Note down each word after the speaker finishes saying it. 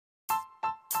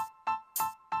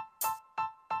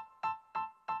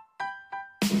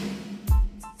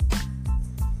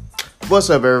What's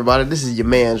up, everybody? This is your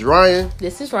man's Ryan.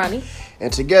 This is Ronnie.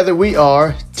 And together we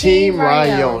are Team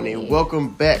Ryoni. Ryoni.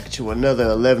 Welcome back to another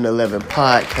 1111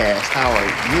 podcast. How are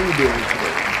you doing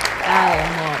today? I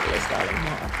am marvelous,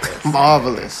 darling.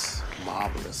 Marvelous.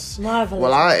 Marvelous.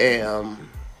 Well,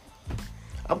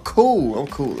 I'm cool. I'm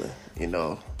cooling, you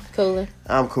know. Cooler.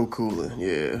 I'm cooling,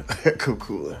 yeah.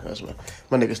 Cooling. That's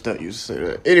my nigga Stunt used to say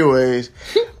that. Anyways,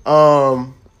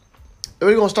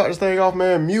 we're gonna start this thing off,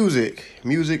 man. Music.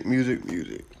 Make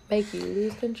you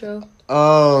lose control.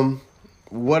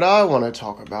 What I want to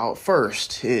talk about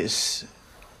first is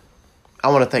I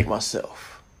want to thank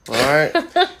myself. All right,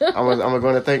 I'm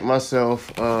going to thank myself.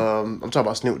 I'm talking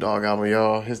about Snoop Dogg album,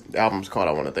 y'all. His album's called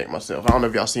 "I Want to Thank Myself." I don't know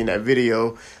if y'all seen that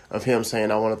video of him saying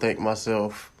 "I want to thank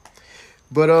myself,"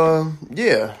 but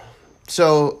yeah.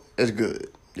 So it's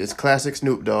good. It's classic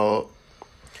Snoop Dogg.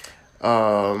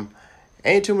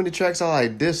 Ain't too many tracks I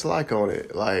dislike on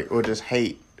it, or just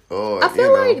hate. Or I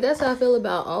feel like that's how I feel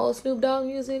about all Snoop Dogg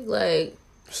music. Like,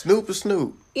 Snoop is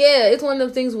Snoop. Yeah, it's one of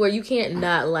those things where you can't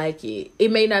not like it.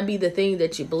 It may not be the thing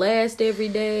that you blast every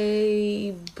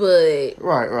day, but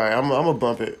right. I'm gonna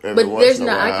bump it. But there's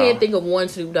not. I can't think of one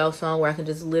Snoop Dogg song where I can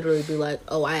just literally be like,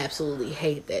 "Oh, I absolutely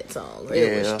hate that song." Or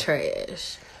it was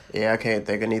trash. Yeah, I can't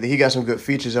think of neither. He got some good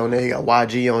features on there. He got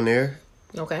YG on there.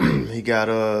 Okay. He got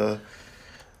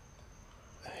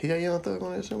Young Thug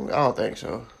on there somewhere? I don't think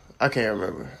so. I can't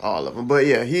remember all of them. But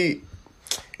yeah,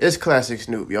 it's classic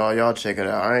Snoop, y'all. Y'all check it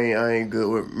out. I ain't good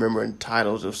with remembering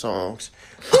titles of songs.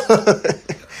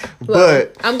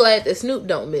 But I'm glad that Snoop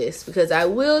don't miss, because I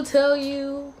will tell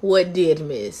you what did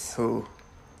miss. Who?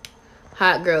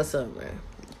 Hot Girl Summer.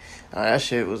 That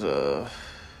shit was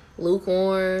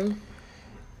lukewarm.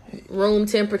 Room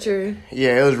temperature.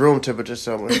 Yeah, it was room temperature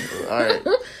summer. All right.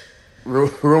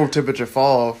 Room temperature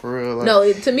fall, for real.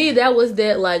 No, to me, that was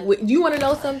that, you want to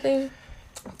know something?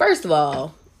 First of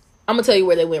all, I'm going to tell you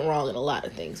where they went wrong in a lot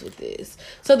of things with this.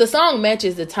 So the song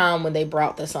matches the time when they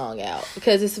brought the song out.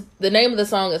 Because the name of the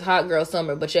song is Hot Girl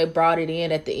Summer, but they brought it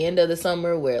in at the end of the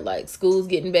summer where, school's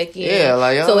getting back in.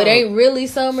 Yeah, so it ain't really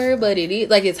summer, but it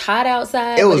is, it's hot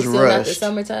outside, it was but it's still rushed. not the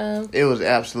summertime. It was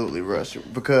absolutely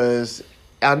rushed, because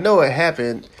I know it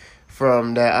happened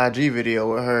from that IG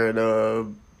video with her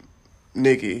and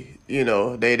Nicki. You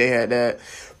know, they had that.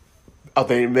 I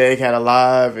think Meg had a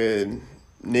live and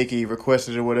Nicki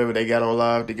requested or whatever. They got on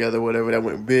live together, whatever. That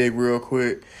went big real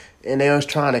quick, and they was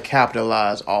trying to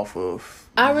capitalize off of.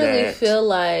 I really feel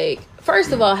like,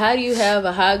 first of all, how do you have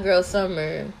a Hot Girl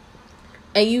Summer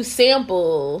and you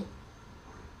sample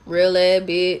Real Ad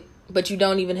Bit, but you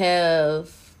don't even have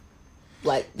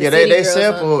they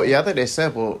sampled. Yeah, I think they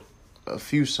sampled a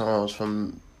few songs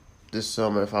from this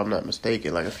summer, if I'm not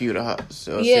mistaken, a few of the hot.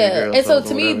 And so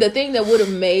to me, the thing that would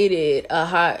have made it a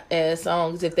hot ass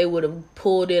song is if they would have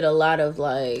pulled in a lot of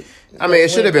it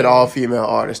should have been all female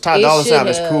artists. Ty Dolla $ign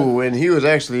is cool, and he was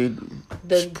actually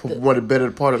one of the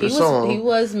better part of the song. He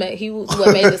was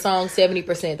what made the song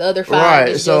 70%. The other 5%.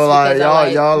 Right. So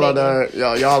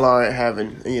y'all aren't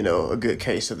having a good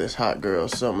case of this hot girl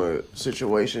summer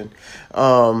situation.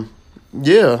 Yeah.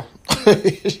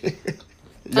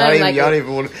 Y'all could have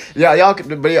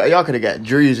got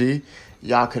Dreezy.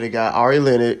 Y'all could have got Ari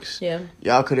Lennox. Yeah.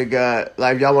 Y'all could have got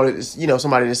y'all wanted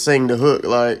somebody to sing the hook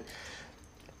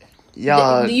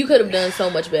y'all. You could have done so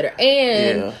much better.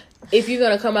 And if you're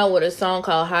gonna come out with a song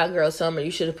called Hot Girl Summer,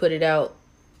 you should have put it out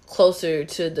closer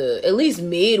to at least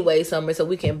midway summer, so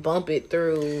we can bump it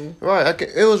through. Right.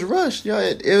 It was rushed. Yeah.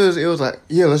 It was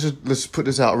let's put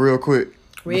this out real quick.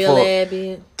 Real Ad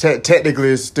Bit. Technically,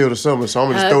 it's still the summer, so I'm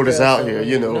gonna just throw this out here.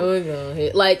 No, it's gonna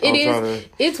hit.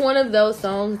 It's one of those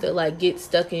songs that get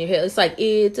stuck in your head. It's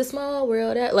it's a small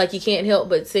world. That you can't help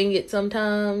but sing it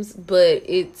sometimes, but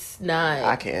it's not.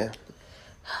 I can.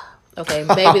 Okay,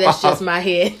 maybe that's just my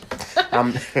head.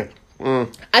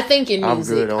 I think in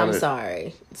music, I'm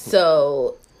sorry.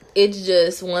 So it's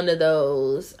just one of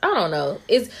those. I don't know.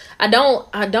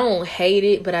 I don't hate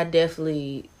it, but I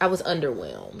was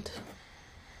underwhelmed.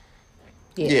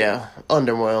 Yeah,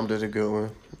 underwhelmed is a good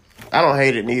one. I don't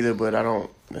hate it neither, but I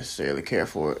don't necessarily care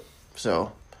for it.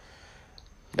 So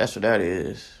that's what that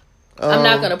is. I'm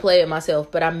not gonna play it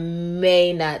myself, but I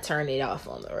may not turn it off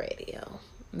on the radio.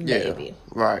 Maybe. Yeah,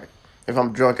 right. If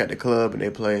I'm drunk at the club and they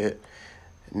play it,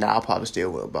 I probably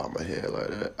still will bob my head like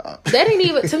that. That ain't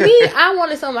even, to me, I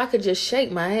wanted something I could just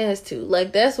shake my ass to.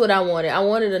 That's what I wanted. I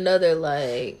wanted another,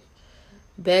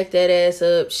 back that ass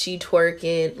up, she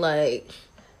twerking,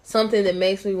 something that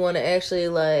makes me want to actually,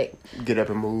 get up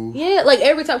and move. Yeah,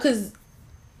 every time, because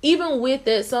even with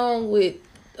that song with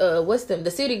what's them?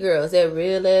 The City Girls, that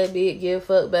real ass big give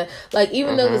fuck back. Like,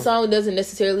 even though the song doesn't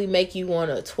necessarily make you want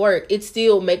to twerk, it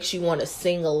still makes you want to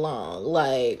sing along.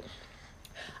 Like,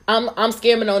 I'm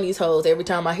scamming on these hoes every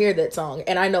time I hear that song,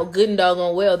 and I know good and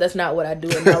doggone well that's not what I do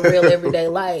in my real everyday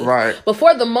life. Right. But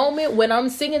for the moment when I'm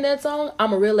singing that song,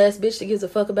 I'm a real ass bitch that gives a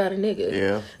fuck about a nigga.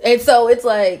 Yeah. And so it's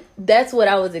like, that's what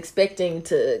I was expecting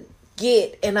to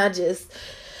get, and I just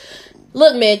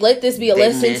look, Meg. Let this be a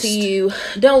lesson to you.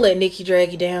 Don't let Nicki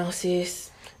drag you down,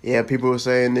 sis. Yeah, people were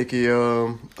saying Nicki,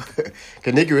 cause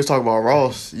Nicki was talking about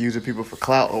Ross using people for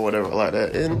clout or whatever like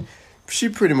that, and she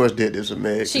pretty much did this with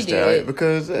Meg. She did,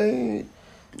 because they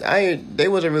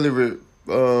wasn't really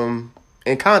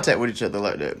in contact with each other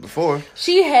like that before.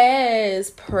 She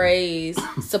has praised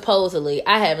supposedly.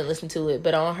 I haven't listened to it,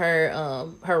 but on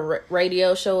her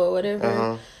radio show or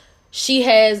whatever, she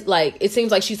has, like, it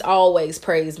seems like she's always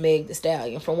praised Meg Thee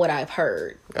Stallion from what I've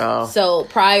heard. So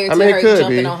prior to her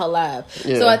jumping on her live.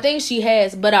 Yeah. So I think she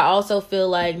has, but I also feel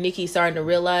like Nicki's starting to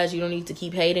realize you don't need to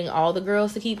keep hating all the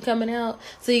girls to keep coming out.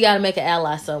 So you got to make an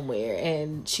ally somewhere.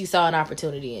 And she saw an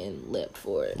opportunity and leapt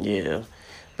for it. Yeah.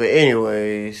 But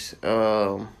anyways,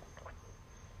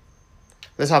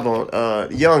 let's hop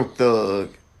on. Young Thug,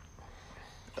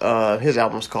 his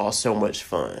album's called So Much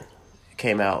Fun.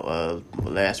 Came out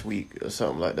last week or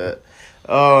something like that.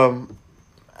 I'm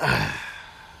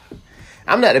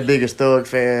not the biggest Thug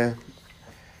fan,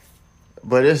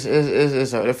 but it's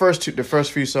the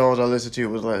first few songs I listened to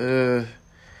was like, and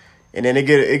then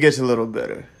it gets a little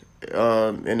better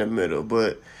in the middle.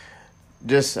 But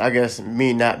just, I guess,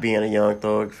 me not being a Young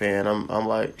Thug fan, I'm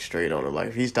like straight on it. Like,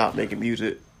 if he stopped making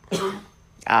music,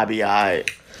 I'll be alright.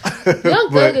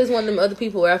 Young Thug is one of them other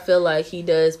people where I feel like he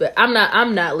does, but I'm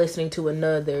not listening to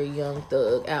another Young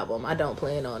Thug album. I don't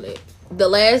plan on it. The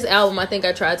last album I think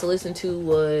I tried to listen to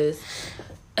was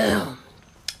can't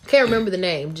remember the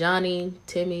name. Johnny,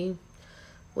 Timmy,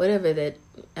 whatever that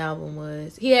album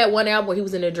was. He had one album where he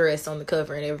was in a dress on the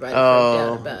cover and everybody freaked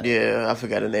out about it. Yeah, I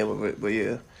forgot the name of it, but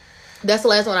yeah. That's the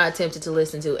last one I attempted to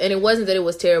listen to. And it wasn't that it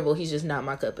was terrible, he's just not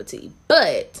my cup of tea.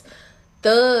 But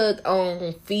Thug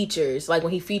on features, like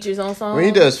when he features on songs, when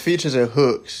he does features and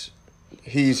hooks,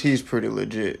 he's pretty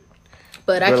legit.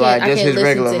 But I can't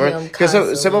listen to him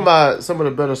because some of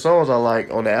the better songs I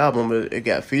like on the album, it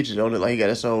got featured on it. Like, he got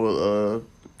a song with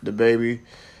the Baby,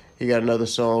 he got another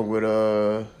song with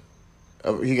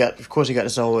he got the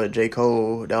song with J.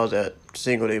 Cole. That was that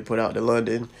single they put out to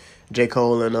London. J.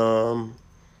 Cole and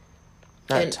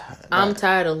I'm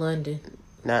tired of London.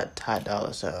 Not Ty Dolla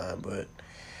 $ign, but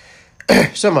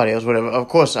somebody else, whatever. Of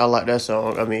course, I like that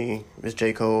song. I mean, it's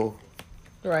J. Cole.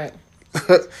 Right.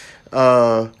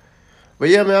 But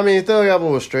yeah, man, I mean, Thug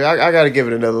album was straight. I got to give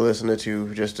it another listen or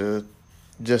two just to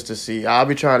see. I'll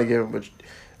be trying to give him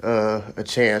a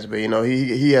chance, but, you know,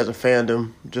 he has a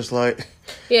fandom just like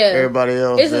everybody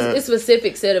else. It's a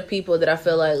specific set of people that I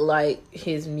feel like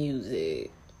his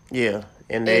music. Yeah,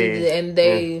 and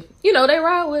they you know, they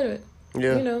ride with it.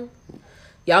 Yeah, you know,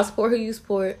 y'all support who you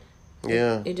support.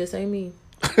 Yeah, it just ain't me.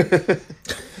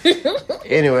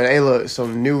 Anyway, hey, look,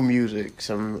 some new music,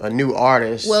 a new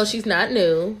artist. Well, she's not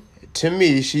new. To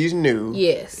me, she's new.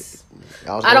 Yes.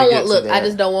 I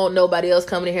just don't want nobody else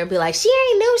coming in here and be like, she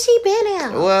ain't new, she been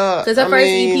out. Well, because her first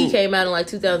EP came out in like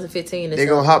 2015. They're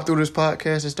going to hop through this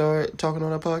podcast and start talking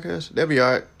on that podcast? That'd be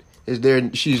all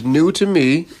right. She's new to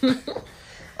me.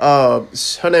 Her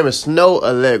name is Snoh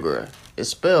Aalegra. It's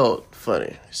spelled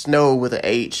funny. Snow with an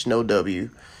H, no W.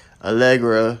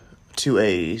 Allegra, 2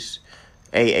 A's.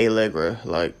 Allegra,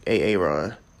 like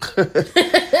Aaron.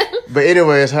 But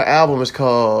anyways, her album is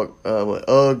called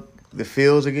The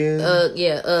Feels Again.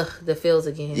 The Feels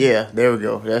Again. Yeah, there we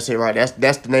go. That's it, right?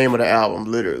 That's the name of the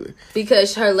album, literally.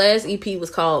 Because her last EP was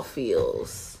called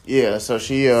Feels. Yeah, so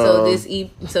she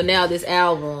so now this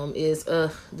album is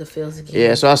The Feels Again.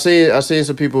 Yeah, so I seen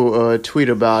some people tweet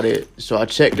about it, so I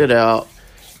checked it out.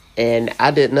 And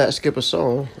I did not skip a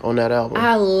song on that album.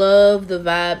 I love the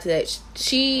vibes that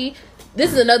she.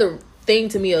 This is another thing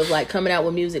to me of like coming out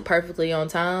with music perfectly on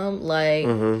time. Like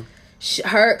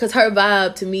because her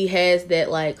vibe to me has that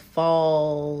like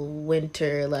fall,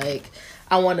 winter. Like,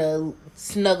 I want to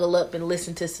snuggle up and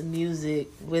listen to some music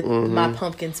with my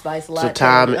pumpkin spice latte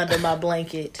under my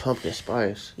blanket. Pumpkin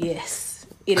spice. Yes,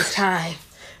 it is time.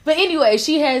 But anyway,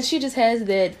 she just has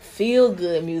that feel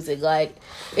good music. Like,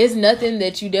 it's nothing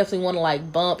that you definitely want to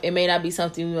like bump. It may not be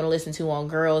something you want to listen to on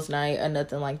girls' night or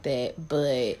nothing like that.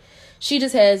 But she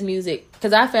just has music.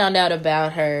 Because I found out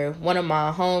about her. One of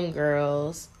my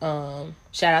homegirls,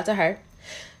 shout out to her.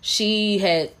 She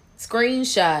had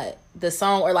screenshot the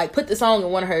song or like put the song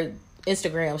in one of her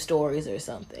Instagram stories or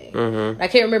something. I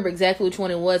can't remember exactly which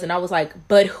one it was, and I was like,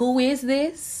 but who is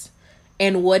this?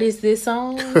 And what is this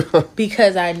song?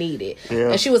 Because I need it.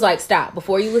 Yeah. And she was like, stop.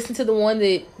 Before you listen to the one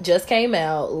that just came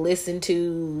out, listen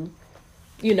to,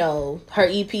 you know, her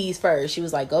EPs first. She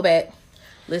was like, go back.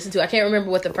 Listen to. I can't remember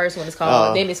what the first one is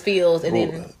called. Then it's Feels, and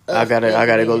then I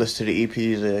gotta go listen to the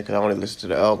EPs because I want to listen to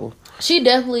the album. She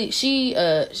definitely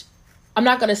I'm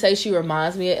not gonna say she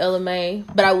reminds me of Ella Mai,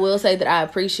 but I will say that I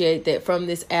appreciate that from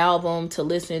this album to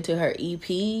listening to her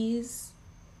EPs,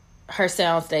 her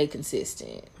sound stayed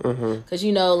consistent. Because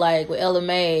you know, like with Ella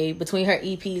Mai, between her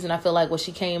EPs and I feel like what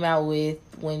she came out with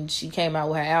when she came out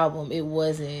with her album, it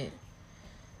wasn't.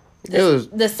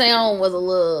 The sound was a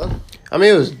little. I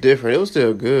mean, it was different. It was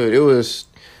still good. It was.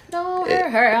 No,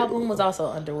 her album was also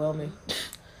underwhelming.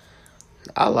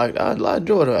 I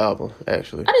enjoyed her album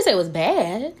actually. I didn't say it was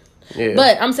bad. Yeah.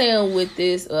 But I'm saying with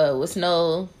this, with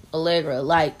Snoh Aalegra,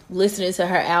 like listening to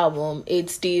her album,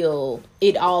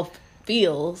 it all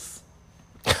feels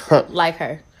like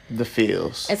her. The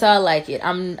feels. And so I like it.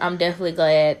 I'm definitely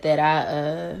glad that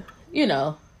I,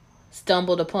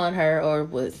 stumbled upon her or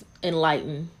was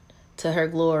enlightened to her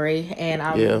glory, and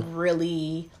I'm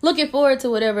really looking forward to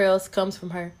whatever else comes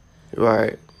from her.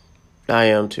 Right, I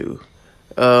am too.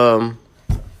 I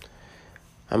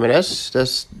mean that's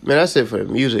it for the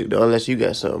music though. Unless you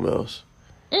got something else.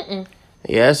 Yeah,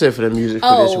 that's it for the music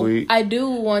for this week. I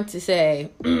do want to say,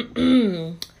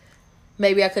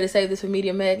 maybe I could have saved this for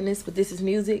Media Madness, but this is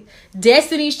music.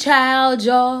 Destiny's Child,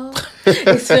 y'all,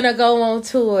 is gonna go on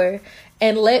tour.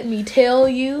 And let me tell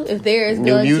you, if there is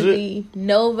going to be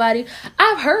nobody,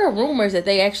 I've heard rumors that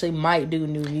they actually might do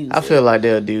new music. I feel like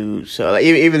they'll do so. Like,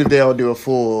 even if they don't do a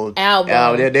full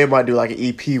album, they might do like an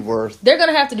EP worth. They're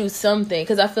gonna have to do something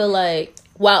because I feel like,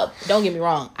 well, don't get me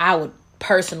wrong, I would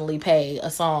personally pay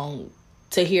a song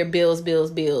to hear Bills,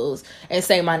 Bills, Bills and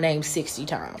say my name 60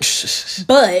 times.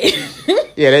 But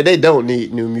yeah, they don't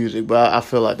need new music, but I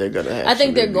feel like they're gonna have. I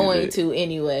think they're going to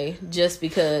anyway, just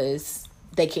because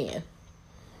they can.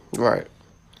 Right.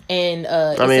 And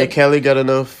I mean, Kelly got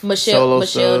enough Michelle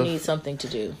stuff. needs something to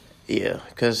do. Yeah,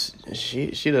 because she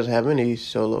doesn't have any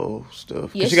solo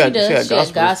stuff. Yes, she does. She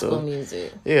has gospel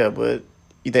music. Yeah, but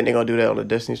you think they're going to do that on the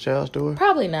Destiny's Child tour?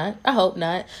 Probably not. I hope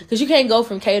not. Because you can't go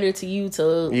from Cater to You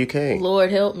to you can't.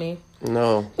 Lord Help Me.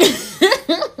 No.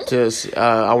 Just,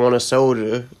 I Want a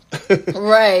Soldier.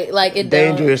 Right. Like it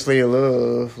Dangerously in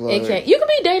Love. Like, it can't. You can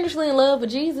be dangerously in love with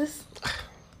Jesus.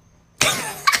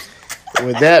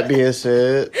 With that being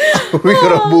said, we're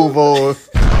going to move on.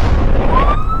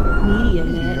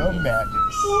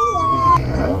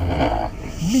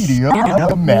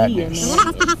 Media Madness.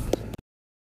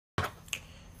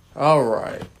 All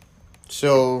right.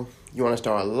 So, you want to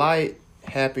start light,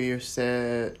 happy, or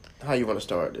sad? How you want to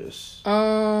start this?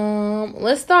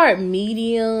 Let's start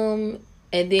medium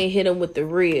and then hit them with the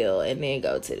real and then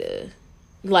go to the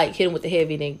hit them with the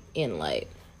heavy and then end light.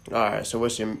 All right. So,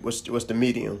 what's the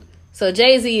medium? So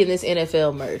Jay-Z in this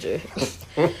NFL merger.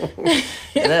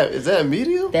 Is that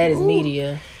medium? That is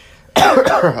media.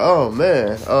 Oh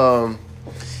man.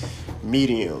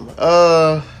 Medium.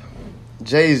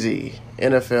 Jay-Z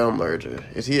NFL merger.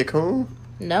 Is he a coon?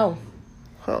 No.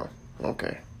 Huh.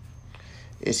 Okay.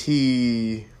 Is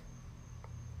he?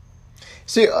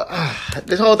 See,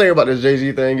 this whole thing about this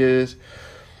Jay-Z thing is,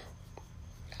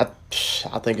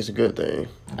 I think it's a good thing.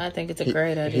 I think it's a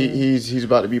great idea. He's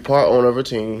about to be part owner of a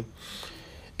team,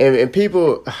 and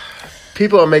people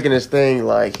are making this thing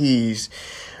like he's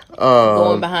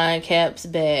going behind Cap's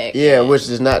back. Yeah, which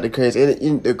is not the crazy.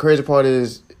 And the crazy part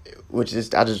is, I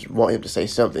just want him to say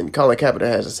something. Colin Kaepernick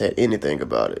hasn't said anything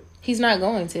about it. He's not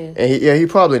going to. And he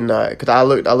probably not, because I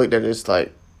looked at his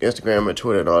like Instagram and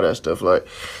Twitter and all that stuff. Like,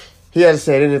 he hasn't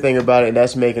said anything about it, and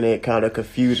that's making it kind of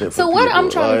confusing for So what people. I'm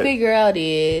trying to figure out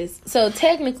is, so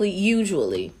technically,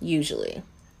 usually,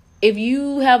 if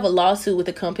you have a lawsuit with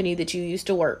a company that you used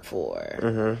to work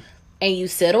for, and you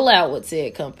settle out with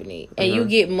said company, and you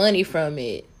get money from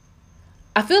it,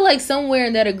 I feel like somewhere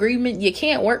in that agreement, you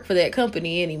can't work for that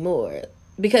company anymore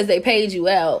because they paid you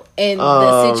out, and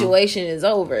the situation is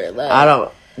over.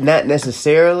 Like, not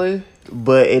necessarily,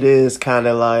 but it is kind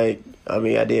of like, I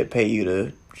mean, I did pay you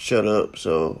to shut up,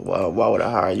 so why would I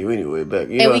hire you anyway? But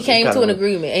we came to an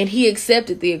agreement, and he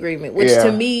accepted the agreement, which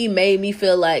to me made me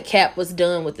feel like Cap was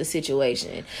done with the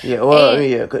situation. Yeah, well,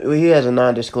 he has a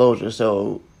non-disclosure,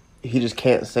 so he just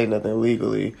can't say nothing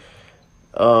legally.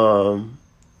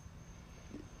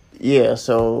 Yeah,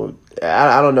 so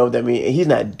I don't know what that means. He's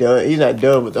not done. He's not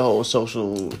done with the whole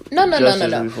social no.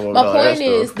 reform. My point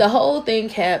is, the whole thing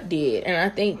Cap did, and I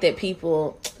think that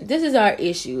this is our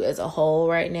issue as a whole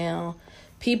right now.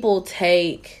 people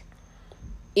take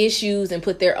issues and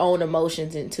put their own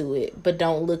emotions into it, but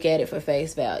don't look at it for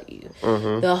face value.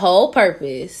 The whole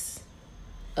purpose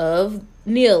of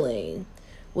kneeling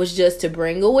was just to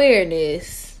bring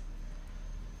awareness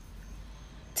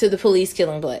to the police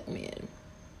killing black men.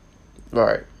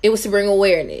 Right. It was to bring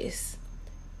awareness.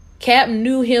 Cap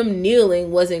knew him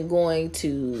kneeling wasn't going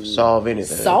to solve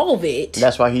anything. Solve it.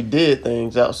 That's why he did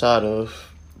things outside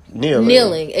of kneeling.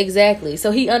 Kneeling, exactly.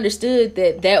 So he understood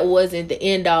that that wasn't the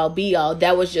end all be all.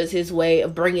 That was just his way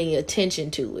of bringing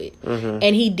attention to it.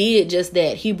 And he did just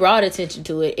that. He brought attention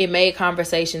to it. It made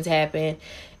conversations happen.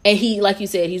 And he, like you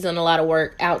said, he's done a lot of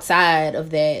work outside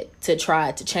of that to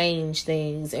try to change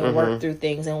things and work through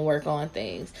things and work on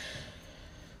things.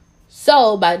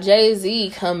 So by Jay-Z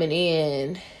coming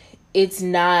in, it's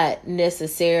not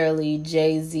necessarily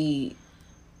Jay-Z.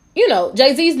 You know,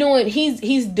 Jay-Z's doing,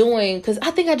 he's doing, because I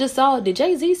think I just saw, did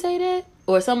Jay-Z say that?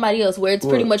 Or somebody else, where it's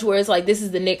pretty much where it's like, this is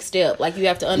the next step. Like, you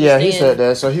have to understand. Yeah, he said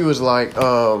that. So he was like,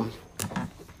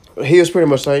 he was pretty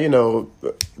much saying, you know,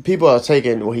 people are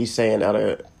taking what he's saying out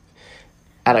of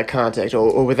context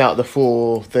or without the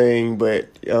full thing, but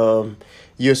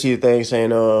you'll see the thing saying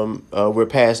we're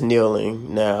past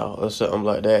kneeling now or something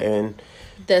like that, and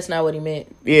that's not what he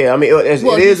meant. Yeah, I mean it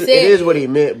is what he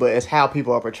meant, but it's how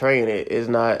people are portraying it. It's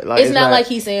not like it's not like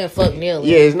he's saying fuck kneeling.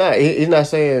 Yeah, it's not. He's not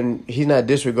saying, he's not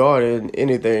disregarding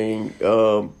anything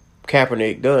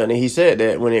Kaepernick done, and he said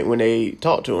that when they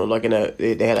talked to him, like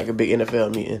they had like a big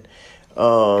NFL meeting.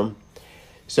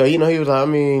 So, you know, he was like, I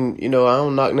mean, you know, I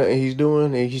don't knock nothing he's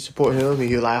doing, and he support him. And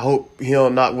he was like, I hope he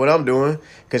don't knock what I'm doing,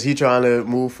 because he's trying to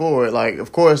move forward. Like,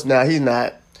 of course, now he's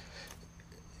not.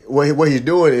 What he's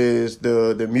doing is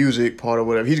the music part or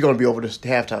whatever. He's going to be over the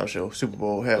halftime show, Super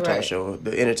Bowl halftime show,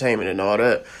 the entertainment and all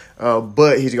that.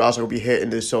 But he's also going to be hitting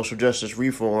the social justice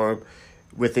reform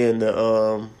within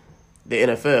the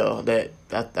NFL that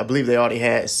I believe they already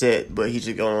had set, but he's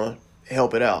just going to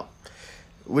help it out.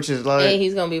 Which is like, and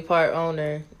he's gonna be part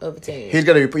owner of a team. He's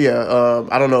gonna be, yeah.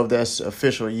 I don't know if that's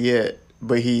official yet,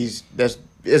 but it's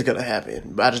gonna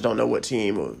happen. But I just don't know what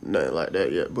team or nothing like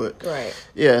that yet. But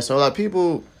yeah. So like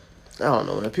people, I don't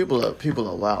know, man. People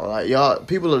are wild. Like y'all,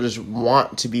 people are just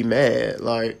want to be mad.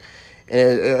 Like,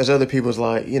 and as other people's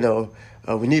like, you know,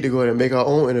 we need to go ahead and make our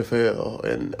own NFL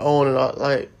and on and on.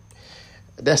 Like,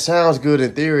 that sounds good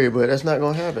in theory, but that's not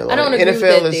gonna happen. Like, I don't agree with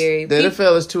that theory. The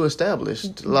NFL is too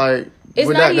established. Like. It's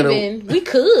not even, we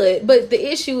could, but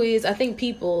the issue is, I think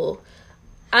people,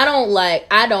 I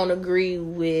don't agree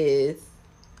with,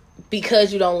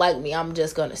 because you don't like me, I'm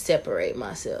just going to separate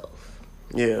myself.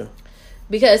 Yeah.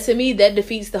 Because to me, that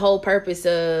defeats the whole purpose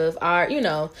of our, you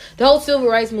know, the whole civil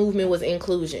rights movement was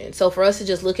inclusion. So for us to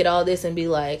just look at all this and be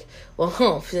like,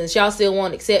 well, since y'all still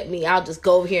won't accept me, I'll just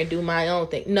go over here and do my own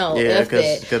thing. No, yeah,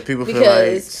 because people feel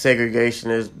like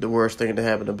segregation is the worst thing to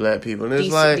happen to black people. And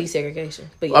it's like desegregation.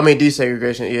 But yeah. I mean,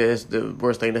 desegregation, yeah, it's the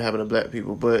worst thing to happen to black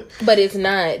people. But it's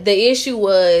not. The issue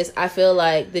was, I feel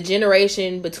like the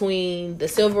generation between the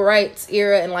civil rights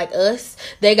era and like us,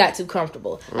 they got too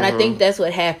comfortable. And I think that's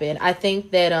what happened. I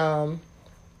think that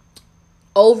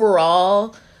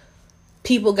overall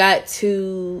people tried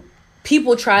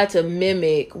to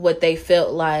mimic what they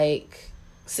felt like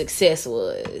success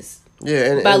was.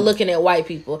 Yeah, by looking at white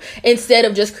people instead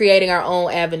of just creating our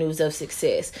own avenues of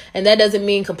success. And that doesn't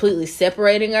mean completely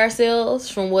separating ourselves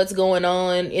from what's going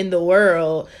on in the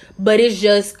world, but it's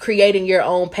just creating your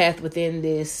own path within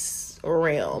this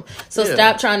realm. So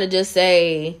stop trying to just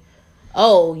say,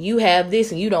 oh, you have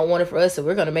this and you don't want it for us, so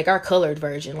we're going to make our colored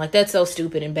version. Like, that's so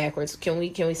stupid and backwards. Can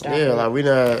we stop? Yeah, like we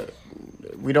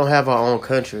don't have our own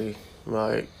country.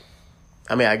 Like,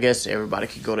 I mean, I guess everybody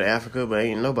could go to Africa, but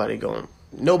ain't nobody going.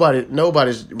 Nobody's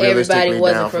realistically everybody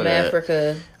wasn't down from for that.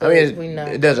 Africa. I mean,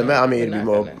 it doesn't matter. I mean,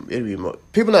 it'd be more.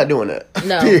 People not doing that.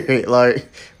 No. Period.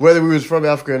 Like, whether we was from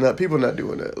Africa or not, people not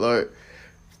doing that. Like,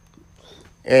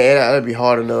 and that'd be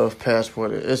hard enough.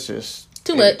 Passport. It's just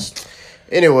too much.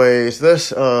 Anyways,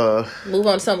 let's move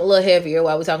on to something a little heavier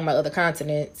while we're talking about other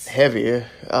continents. Heavier?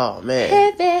 Oh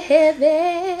man.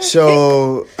 Heavy.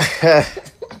 So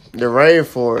the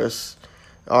rainforests,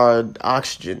 our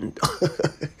oxygen,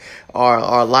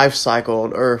 our life cycle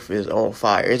on Earth is on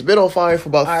fire. It's been on fire for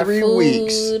about 3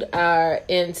 weeks. Our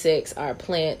insects, our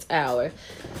plants,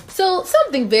 So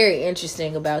something very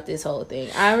interesting about this whole thing.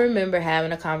 I remember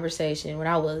having a conversation when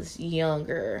I was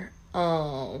younger,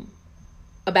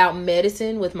 about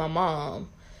medicine with my mom.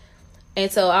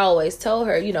 And so I always told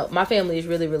her, you know, my family is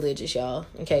really religious, y'all.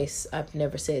 In case I've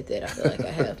never said that, I feel like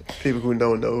I have. People who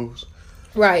know knows.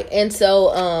 Right. And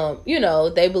so,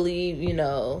 they believe,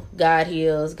 God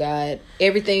heals,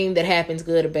 everything that happens,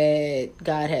 good or bad,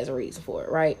 God has a reason for it,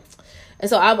 right? And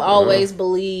so I've always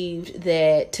believed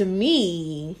that, to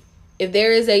me, if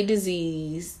there is a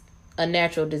disease, a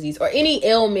natural disease, or any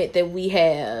ailment that we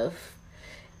have,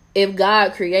 if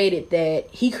God created that,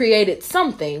 he created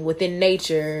something within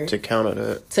nature to counter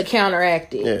that, to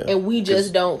counteract it. Yeah, and we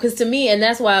just don't. Because to me, and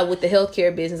that's why with the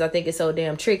healthcare business, I think it's so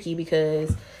damn tricky,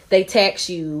 because they tax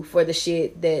you for the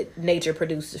shit that nature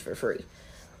produces for free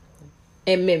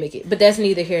and mimic it. But that's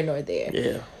neither here nor there.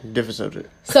 Yeah, different subject.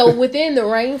 So within the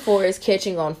rainforest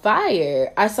catching on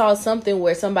fire, I saw something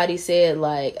where somebody said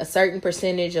like a certain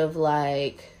percentage of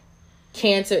like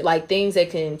cancer, like things that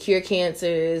can cure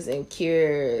cancers and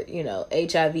cure,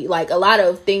 HIV, like a lot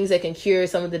of things that can cure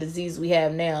some of the diseases we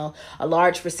have now, a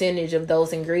large percentage of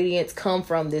those ingredients come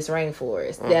from this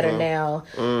rainforest that are now,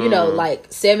 like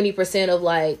 70% of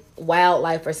like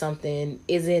wildlife or something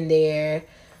is in there.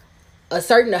 A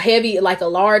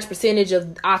large percentage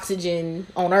of oxygen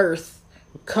on Earth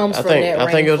comes from that rainforest.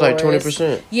 I think it was like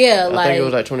 20%. Yeah, I think it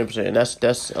was like 20%.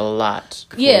 That's a lot.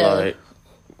 For like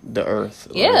the Earth.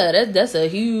 Yeah, that's a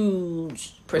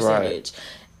huge percentage. Right.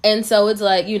 And so it's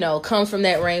like, comes from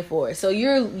that rainforest. So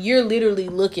you're literally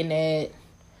looking at,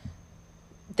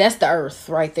 that's the Earth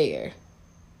right there.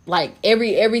 Like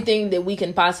everything that we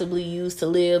can possibly use to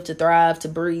live, to thrive, to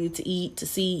breathe, to eat, to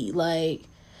see, like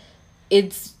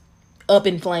it's up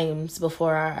in flames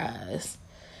before our eyes.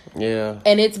 Yeah.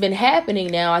 And it's been happening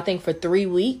now, I think, for 3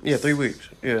 weeks. Yeah, 3 weeks.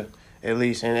 Yeah, at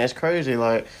least. And that's crazy.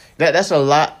 Like that's a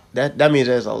lot. That means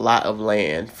there's a lot of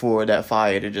land for that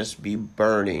fire to just be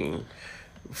burning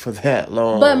for that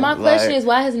long. But my question is,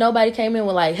 why has nobody came in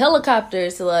with like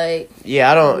helicopters to like?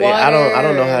 Yeah, I don't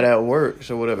know how that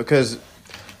works or whatever. Because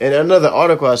in another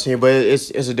article I seen, but it's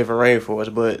a different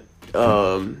rainforest. But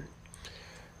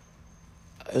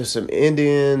it was some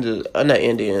Indians, not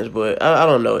Indians, but I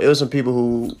don't know. It was some people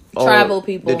who tribal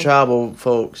people, the tribal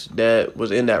folks that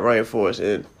was in that rainforest,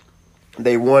 and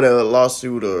they won a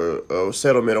lawsuit or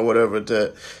settlement or whatever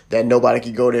that nobody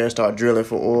could go there and start drilling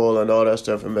for oil and all that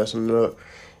stuff and messing it up.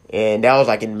 And that was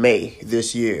like in May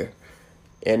this year.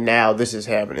 And now this is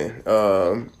happening.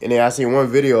 And then I seen one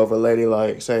video of a lady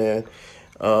like saying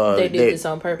they did this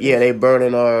on purpose. Yeah, they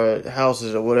burning our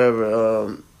houses or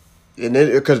whatever. And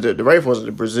then because the rainforest is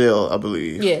in Brazil, I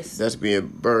believe. Yes, that's being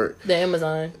burnt. The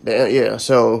Amazon. Yeah,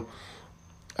 so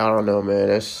I don't know, man.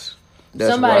 That's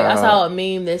somebody. wild. I saw a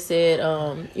meme that said,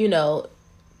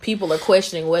 people are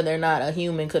questioning whether or not a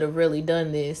human could have really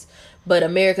done this, but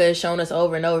America has shown us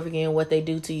over and over again what they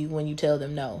do to you when you tell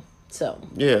them no. So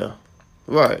yeah,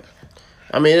 right.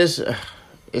 I mean, it's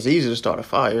easy to start a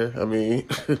fire. I mean.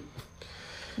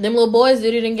 Them little boys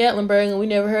did it in Gatlinburg, and we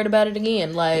never heard about it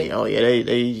again. Like,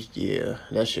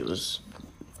 that shit was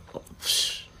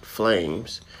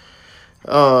flames.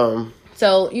 So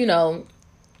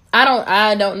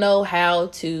I don't know how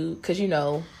to, because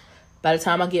by the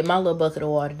time I get my little bucket of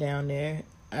water down there,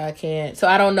 I can't. So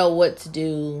I don't know what to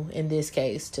do in this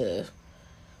case to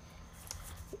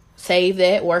save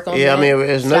that, work on that. Yeah, I mean,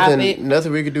 there's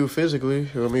nothing we could do physically.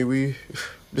 I mean,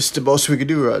 this is the most we could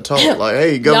do, right? Talk like,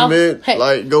 hey, government,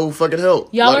 go fucking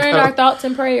help. Y'all are in our thoughts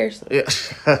and prayers. Yeah.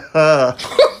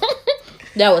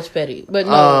 That was petty, but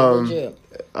no, legit.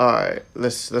 All right,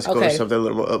 let's go to something a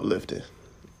little more uplifting.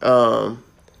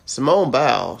 Simone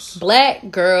Biles, Black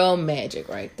Girl Magic,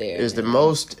 right there, is the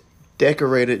most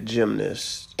decorated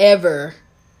gymnast ever.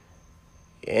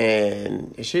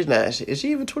 And she's not. Is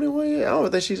she even 21 yet? I don't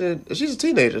think she's a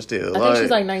teenager still. I think she's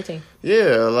like 19.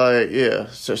 Yeah,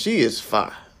 So she is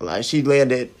fire. Like she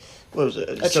landed, what was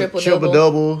it? A triple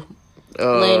double.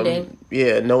 Landing.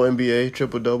 Yeah, no NBA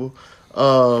triple double.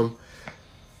 That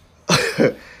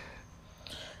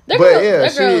girl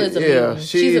is a mutant.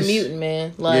 She's a mutant,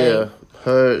 man. Like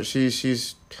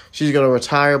she's gonna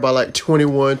retire by like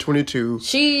 21, 22.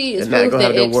 She is proof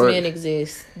that X-Men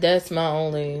exist. That's my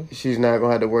only. She's not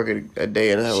gonna have to work a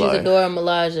day in her life. She's a Dora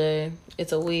Milaje.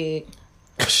 It's a wig.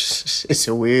 It's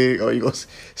a wig. Oh, you gonna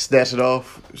snatch it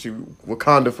off? She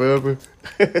Wakanda forever.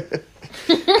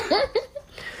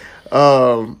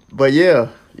 But yeah,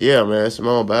 man.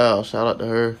 Simone Biles. Shout out to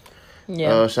her.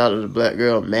 Yeah. Shout out to the Black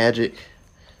Girl Magic.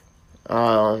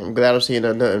 I'm glad I'm seeing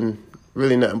nothing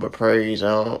but praise.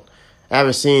 I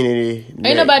haven't seen any.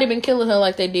 Ain't nobody been killing her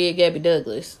like they did Gabby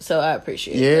Douglas, so I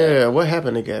appreciate that. Yeah, what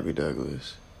happened to Gabby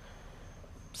Douglas?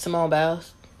 Simone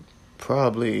Biles.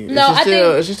 Probably. No, I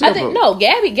think no.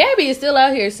 Gabby is still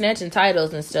out here snatching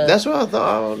titles and stuff. That's what I thought.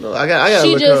 I don't know. I got.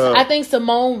 She just. I think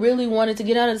Simone really wanted to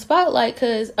get out of the spotlight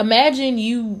because imagine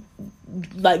you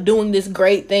like doing this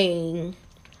great thing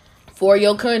for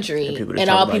your country, and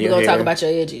all people gonna talk about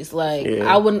your edges. Like,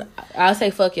 Yeah. I wouldn't. I'll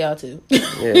say fuck y'all too.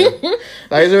 Yeah.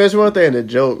 Like, it's one thing to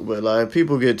joke, but like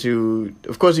people get too.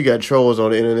 Of course, you got trolls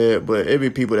on the internet, but it be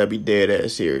people that be dead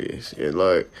ass serious, and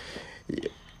like,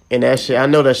 and that shit. I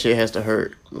know that shit has to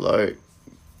hurt. Like,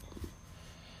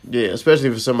 yeah, especially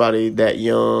for somebody that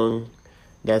young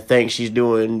that thinks she's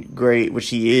doing great, which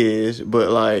she is,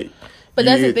 but like. But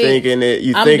that's the thing.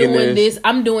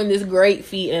 I'm doing this great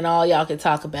feat, and all y'all can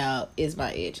talk about is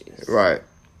my edges. Right.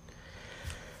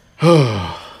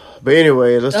 But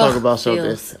anyways, let's talk about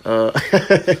something.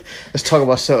 Let's talk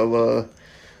about something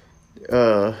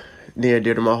near and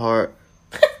dear to my heart.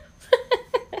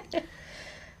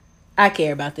 I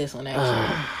care about this one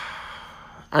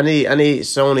actually. I need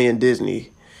Sony and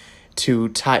Disney to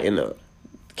tighten up.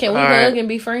 Can we hug and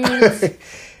be friends?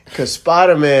 Because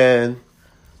Spider-Man,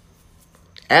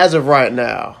 as of right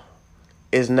now,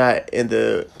 is not in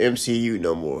the MCU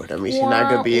no more. I mean, he's not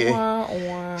gonna be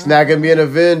an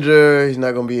Avenger. He's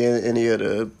not gonna be in any of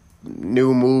the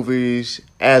new movies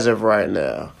as of right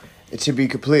now. And to be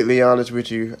completely honest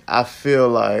with you, I feel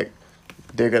like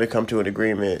they're gonna come to an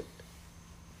agreement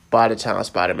by the time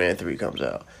Spider-Man 3 comes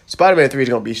out. Spider-Man 3 is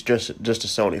gonna be just a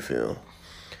Sony film,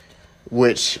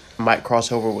 which might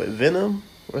cross over with Venom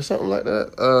or something like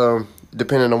that,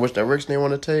 depending on which direction they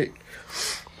want to take.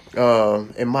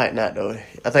 It might not though.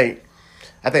 I think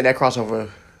that crossover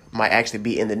might actually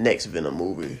be in the next Venom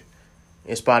movie,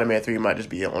 and Spider-Man 3 might just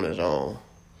be on its own.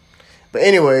 But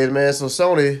anyways, man, so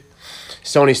Sony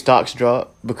stocks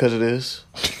dropped because of this.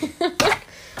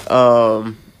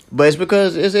 But it's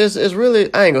because it's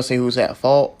really, I ain't gonna say who's at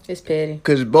fault. It's petty.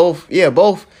 Because both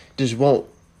just want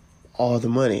all the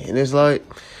money, and it's like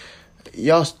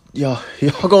y'all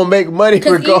gonna make money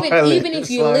regardless. Even if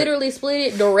you literally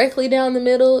split it directly down the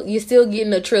middle, you're still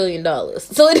getting $1 trillion.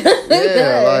 So it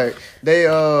doesn't. Like they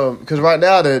because right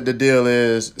now the deal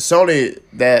is Sony,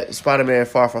 that Spider-Man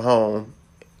Far From Home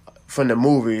from the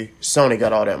movie, Sony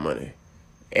got all that money,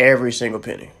 every single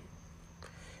penny.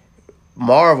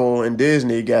 Marvel and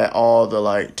Disney got all the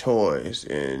like toys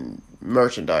and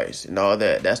merchandise and all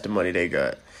that. That's the money they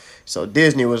got. So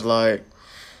Disney was like,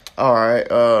 all right,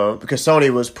 because Sony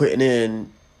was putting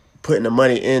the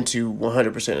money into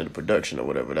 100% of the production or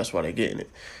whatever. That's why they're getting it.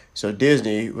 So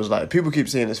Disney was like, people keep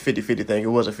saying this 50-50 thing. It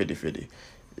wasn't 50-50.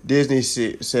 Disney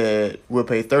said, we'll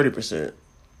pay 30%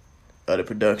 of the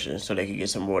production so they can get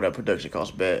some more of that production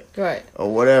cost back. Right.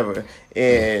 Or whatever.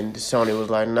 And Sony was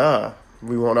like, nah,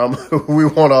 we want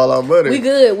all our money. We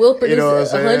good. We'll produce, you know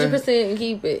what I'm 100% and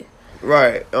keep it.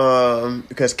 Right.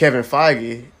 Because Kevin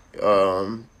Feige,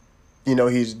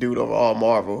 he's the dude over all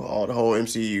Marvel, all the whole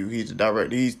MCU. He's the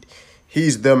director.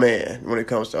 He's the man when it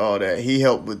comes to all that. He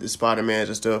helped with the Spider-Mans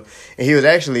and stuff. And he was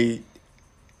actually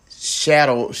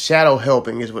shadow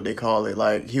helping is what they call it.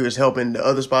 Like, he was helping the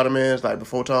other Spider-Mans, like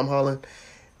before Tom Holland,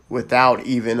 without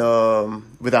even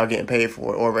without getting paid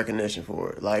for it or recognition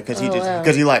for it. Like, because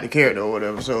he liked the character or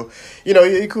whatever. So, he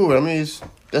cool. I mean,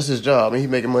 that's his job. I mean,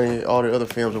 he's making money all the other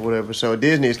films or whatever. So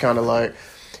Disney is kind of like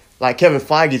Kevin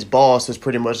Feige's boss is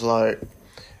pretty much like,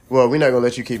 well, we're not going to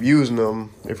let you keep using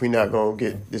them if we're not going to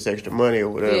get this extra money or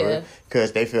whatever.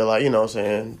 Because they feel like,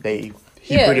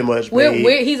 pretty much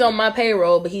he's on my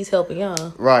payroll, but he's helping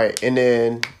y'all. Right. And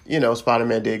then,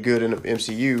 Spider-Man did good in the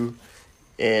MCU.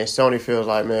 And Sony feels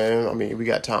like, man, I mean, we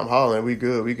got Tom Holland. We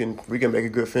good. We can make a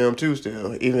good film too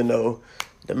still. Even though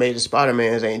the major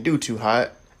Spider-Mans ain't do too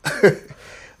hot. But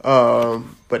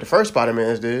the first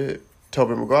Spider-Mans did.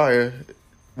 Tobey Maguire.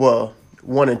 Well,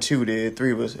 1 and 2 did.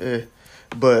 3 was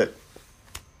But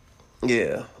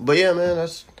yeah, man,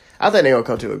 I think they're gonna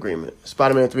come to an agreement.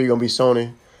 Spider-Man 3 gonna be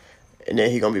Sony, and then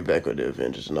he gonna be back with the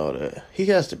Avengers and all that. He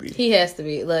has to be.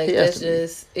 Like,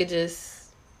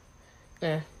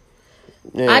 Yeah.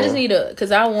 I just need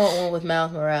because I want one with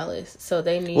Miles Morales, so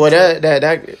they need. Well,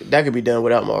 that could be done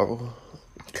without Marvel.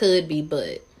 Could be,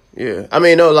 but yeah, I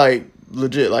mean, no, like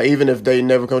legit, like even if they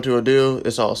never come to a deal,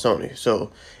 it's all Sony.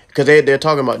 So. Because they're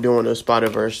talking about doing a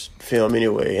Spider-Verse film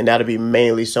anyway, and that'll be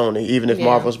mainly Sony. Even if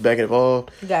Marvel's back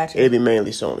involved, it'll be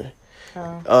mainly Sony.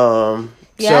 I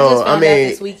just found out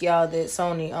this week, y'all, that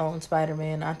Sony owned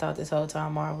Spider-Man. I thought this whole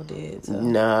time Marvel did. So.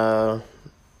 Nah,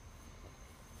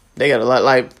 they got a lot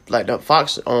like the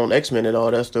Fox owned X-Men and all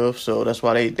that stuff. So that's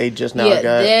why they just now got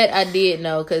that. I did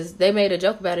know because they made a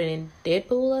joke about it in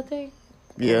Deadpool, I think.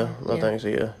 Yeah, I think so.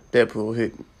 Yeah, Deadpool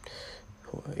hit.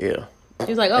 Yeah. He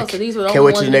was like, so these were the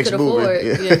only ones you could afford.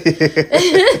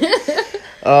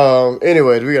 Yeah.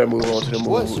 Anyways, we gotta move on to the movie.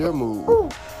 What's your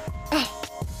move?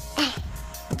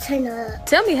 Turn up.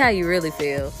 Tell me how you really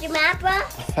feel. You mad, bro?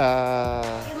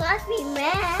 You must be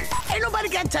mad. Ain't nobody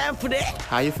got time for that.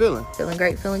 How you feeling? Feeling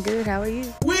great, feeling good. How are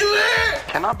you? We lit.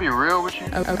 Can I be real with you?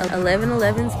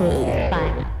 11 smooth.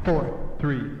 5, 4,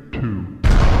 3, 2.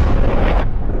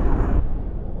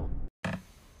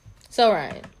 So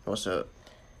Ryan, What's up?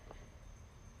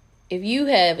 if you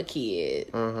have a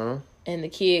kid Mm-hmm. and the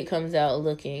kid comes out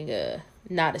looking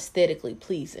not aesthetically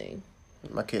pleasing,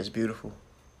 My kid's beautiful.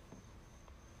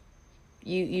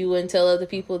 you wouldn't tell other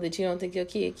people that you don't think your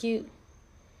kid cute,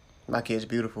 My kid's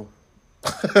beautiful.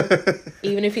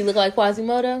 even if he look like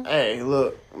Quasimodo. Hey,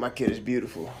 look, my kid is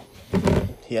beautiful.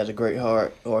 He has a great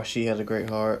heart, or she has a great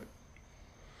heart.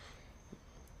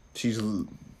 He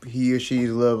or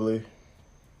she's lovely.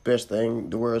 Best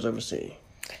thing the world's ever seen.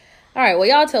 All right, well,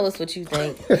 y'all tell us what you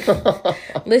think.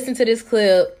 Listen to this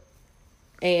clip,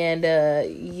 and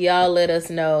y'all let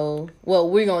us know. Well,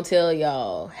 we're gonna tell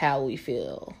y'all how we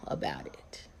feel about it.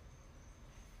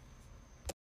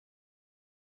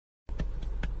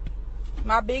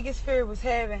 My biggest fear was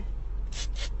having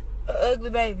an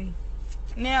ugly baby.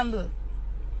 Now look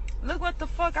what the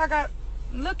fuck I got.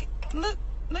 Look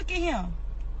at him.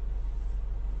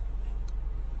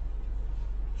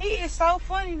 He is so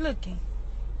funny looking.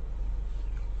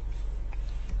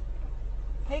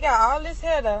 He got all this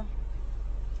hair though.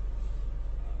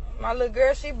 My little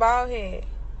girl, she bald head.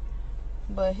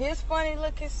 But his funny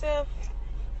looking self,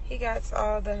 he got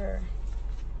all the hair.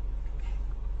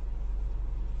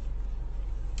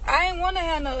 I ain't want to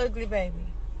have no ugly baby.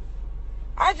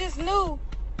 I just knew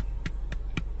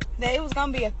that it was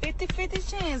going to be a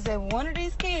 50-50 chance that one of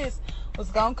these kids was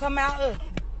going to come out ugly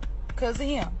because of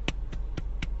him.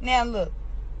 Now look.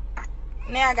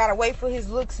 Now I got to wait for his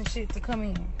looks and shit to come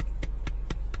in.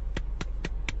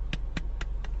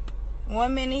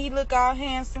 One minute he look all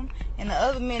handsome, and the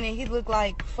other minute he look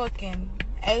like fucking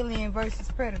Alien versus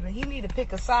Predator. He need to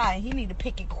pick a side. He need to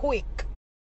pick it quick.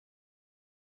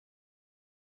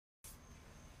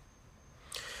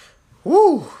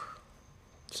 Woo!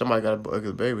 Somebody got a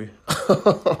ugly baby.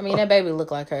 I mean, that baby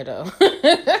look like her though.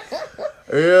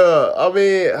 Yeah, I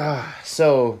mean,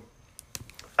 so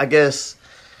I guess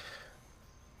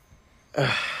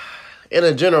in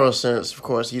a general sense, of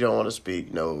course, you don't want to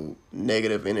speak no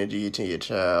negative energy to your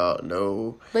child.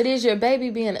 No, But is your baby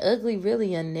being ugly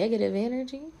really a negative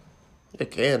energy?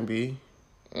 it can be.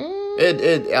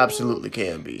 It absolutely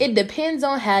can be. It depends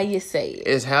on how you say it.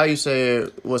 It's how you say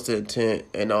it, what's the intent,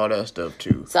 and all that stuff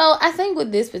too. So I think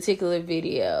with this particular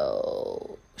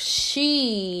video,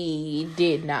 she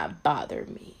did not bother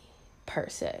me per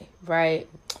se, right?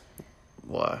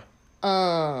 Why?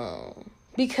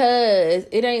 Because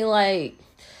it ain't like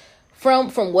from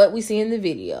what we see in the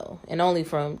video, and only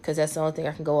from because that's the only thing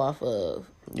I can go off of.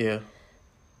 Yeah.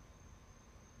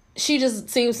 She just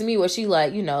seems to me where she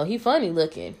like, you know, he funny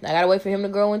looking. I gotta wait for him to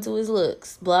grow into his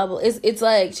looks. Blah blah. It's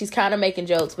like she's kind of making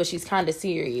jokes, but she's kind of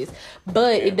serious.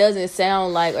 But it doesn't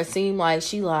sound like or seem like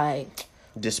she like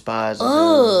Despises.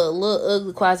 little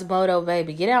ugly Quasimodo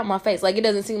baby, get out my face. Like it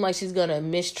doesn't seem like she's gonna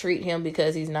mistreat him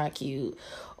because he's not cute.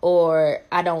 Or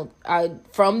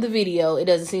from the video, it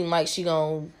doesn't seem like she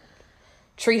gonna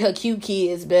treat her cute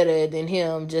kids better than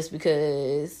him just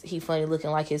because he funny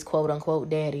looking like his quote unquote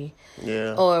daddy.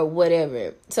 Yeah. Or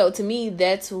whatever. So to me,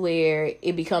 that's where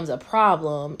it becomes a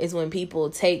problem, is when people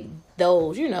take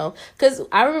those, you know, because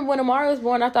I remember when Amara was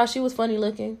born, I thought she was funny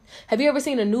looking. Have you ever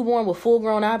seen a newborn with full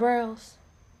grown eyebrows?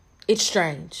 It's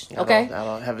strange. Okay.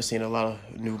 I haven't seen a lot of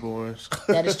newborns.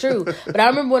 That is true. But I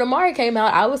remember when Amari came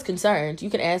out, I was concerned. You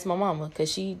can ask my mama,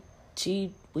 because that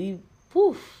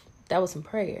was some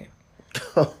prayer.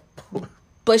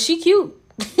 But she cute.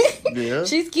 Yeah.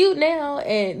 She's cute now,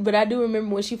 but I do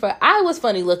remember when I was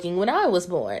funny looking when I was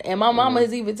born, and my mama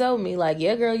has even told me like,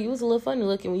 yeah, girl, you was a little funny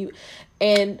looking when you,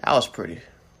 and I was pretty.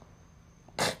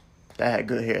 I had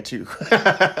good hair too.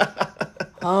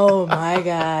 oh my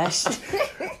gosh.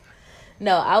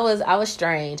 No, I was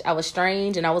strange. I was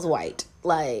strange, and I was white.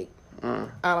 Like I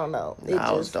don't know.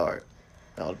 I was dark.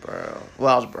 I was brown.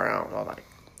 Well, I was brown. I was like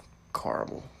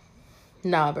caramel.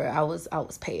 Nah, bro, I was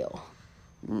pale.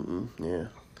 Yeah.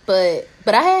 But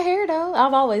I had hair though.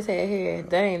 I've always had hair.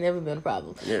 That ain't never been a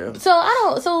problem. Yeah.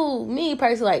 So me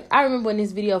personally, like I remember when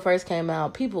this video first came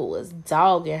out, people was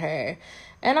dogging her,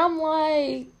 and I'm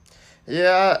like,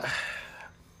 yeah.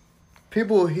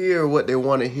 People hear what they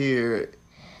want to hear,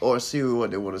 or see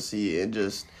what they want to see, and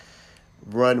just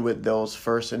run with those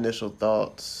first initial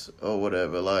thoughts or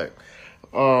whatever. Like,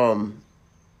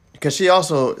 because she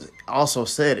also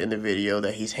said in the video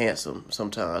that he's handsome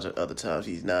sometimes, and other times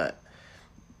he's not.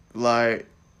 Like,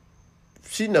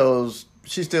 she knows,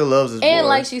 she still loves his boy. And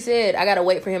like she said, I gotta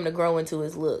wait for him to grow into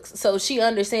his looks. So she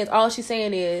understands. All she's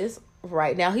saying is,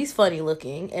 right now he's funny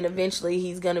looking, and eventually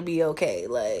he's gonna be okay.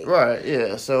 Like, right,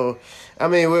 yeah. So, I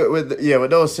mean, with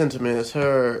those sentiments,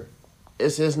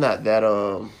 it's not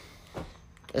that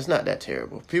it's not that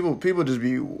terrible. People just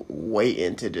be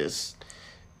waiting to just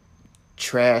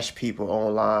trash people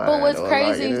online. But what's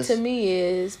crazy to me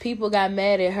is people got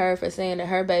mad at her for saying that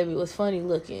her baby was funny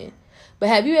looking. But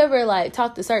have you ever like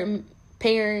talked to certain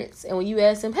parents and when you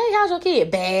ask them, "Hey, how's your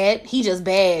kid?" "Bad. He just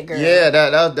bad, girl." Yeah,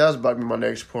 that was about to be my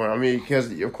next point. I mean,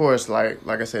 because of course, like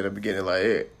I said at the beginning,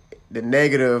 like the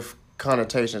negative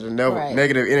connotations, the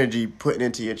negative energy putting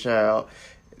into your child.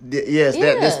 Yes,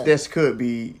 this could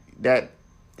be that.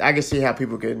 I can see how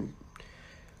people can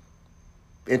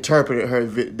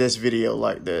interpret this video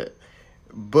like that,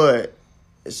 but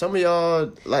some of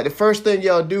y'all, like, the first thing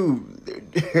y'all do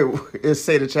is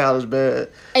say the child is bad.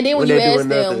 And then when you ask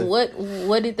them,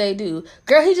 what did they do?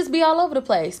 Girl, he just be all over the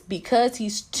place because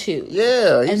he's 2.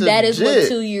 Yeah, and that is what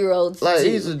 2-year-olds like, do.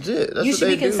 He's legit. That's you what should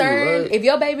they be concerned. Like, if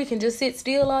your baby can just sit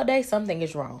still all day, something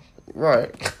is wrong.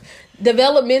 Right.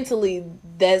 Developmentally,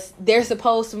 they're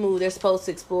supposed to move. They're supposed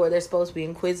to explore. They're supposed to be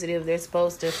inquisitive. They're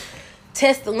supposed to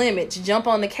test the limits, jump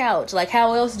on the couch. Like,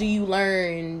 how else do you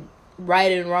learn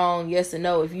right and wrong, yes and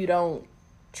no, if you don't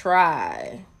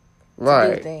try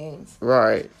to do things?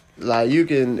 Right. Like, you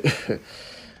can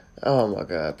oh my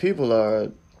God. People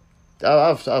are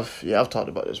I've talked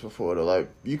about this before though. Like,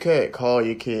 you can't call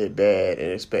your kid bad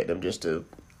and expect them just to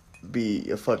be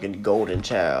a fucking golden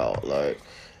child. Like,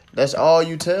 that's all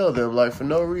you tell them, like, for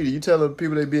no reason. You tell them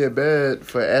people they being bad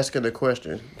for asking a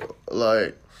question.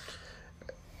 Like,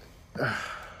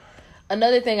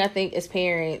 another thing I think as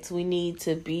parents we need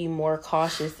to be more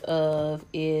cautious of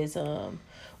is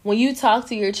when you talk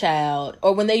to your child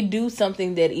or when they do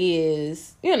something that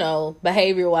is,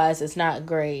 behavior-wise it's not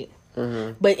great.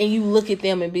 Mm-hmm. But and you look at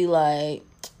them and be like,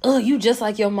 "Oh, you just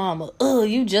like your mama. Oh,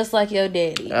 you just like your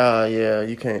daddy." Yeah,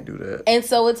 you can't do that. And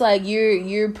so it's like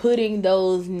you're putting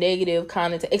those negative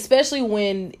connotations, especially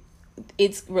when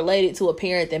it's related to a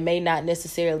parent that may not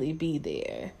necessarily be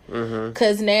there.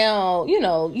 Because now, you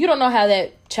don't know how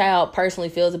that child personally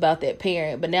feels about that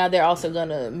parent, but now they're also going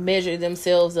to measure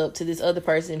themselves up to this other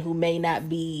person who may not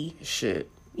be shit.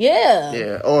 Yeah.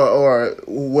 Yeah, or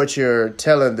what you're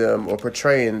telling them or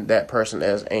portraying that person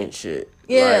as ain't shit.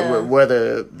 Yeah. Like,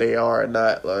 whether they are or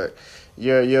not, like,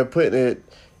 you're putting it,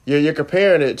 you're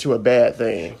comparing it to a bad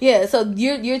thing. Yeah, so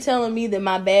you're telling me that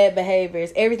my bad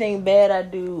behaviors, everything bad I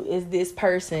do is this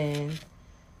person.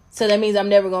 So that means I'm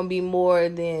never going to be more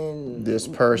than this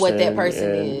person, what that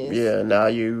person is. Yeah, now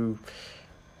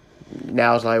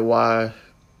it's like, why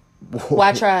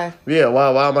try? Yeah,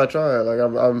 why am I trying? Like,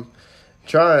 I'm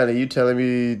trying and you telling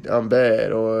me I'm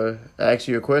bad, or I ask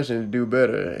you a question to do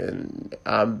better and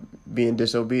I'm being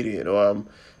disobedient, or I'm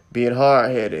being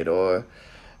hard-headed, or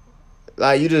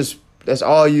like, that's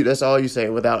all you say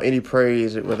without any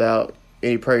praise for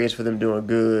them doing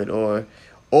good, or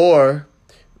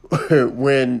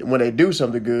when they do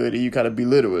something good and you kind of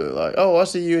belittle it, like, "Oh, I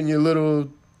see you in your little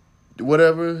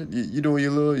whatever, you doing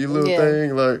your little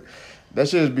thing." Like, that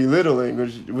shit is belittling,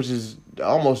 which is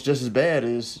almost just as bad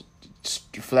as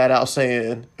flat out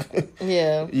saying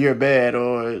you're bad,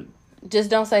 or just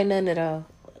don't say nothing at all.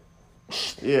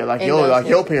 Yeah, like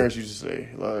your parents used to say,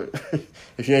 like,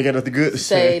 if you ain't got nothing good to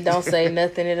say, don't say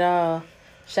nothing at all.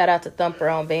 Shout out to Thumper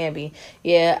on Bambi.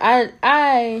 Yeah,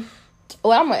 I'm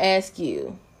gonna ask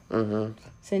you,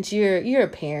 since you're a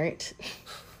parent.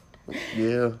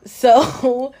 Yeah.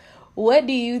 So, what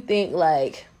do you think?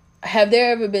 Like, have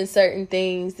there ever been certain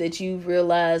things that you've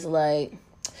realized, like,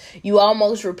 you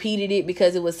almost repeated it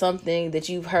because it was something that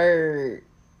you've heard,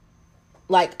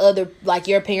 like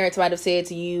your parents might have said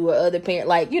to you, or other parents,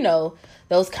 like,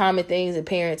 those common things that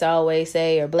parents always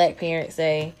say, or black parents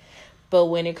say, but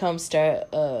when it comes to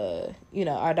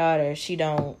our daughter, she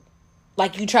don't,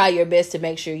 like, you try your best to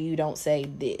make sure you don't say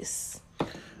this.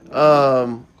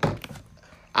 I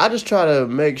just try to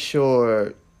make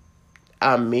sure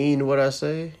I mean what I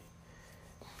say.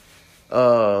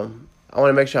 I want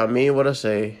to make sure I mean what I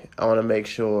say. I want to make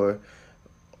sure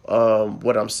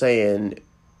what I'm saying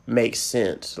makes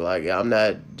sense. Like, I'm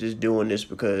not just doing this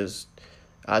because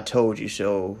I told you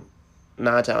so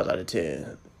 9 times out of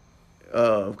 10.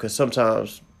 Because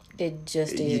sometimes it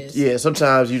just is. Yeah,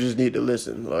 sometimes you just need to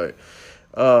listen. Like,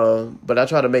 but I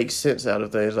try to make sense out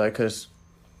of things. Like, because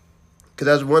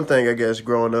that's one thing, I guess,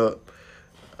 growing up,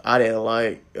 I didn't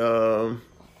like.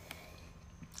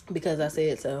 Because I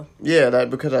said so. Yeah,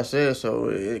 because I said so.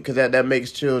 Because that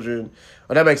makes children,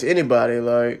 or that makes anybody,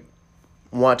 like,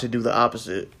 want to do the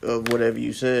opposite of whatever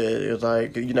you said. It's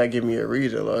like, you're not giving me a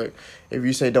reason. Like, if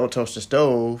you say don't touch the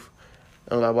stove,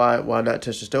 I'm like, why not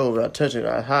touch the stove? Not touching it,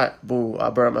 it's hot. Boom, I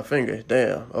burn my finger.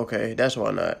 Damn, okay, that's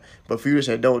why not. But if you just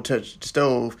said don't touch the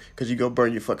stove because you go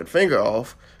burn your fucking finger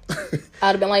off.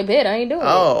 I'd have been like, bet I ain't doing it.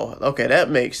 Oh, okay, that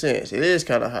makes sense. It is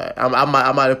kind of hot.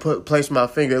 I might have placed my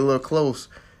finger a little close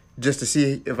just to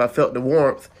see if I felt the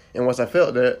warmth. And once I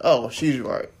felt that, oh, she's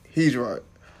right, he's right.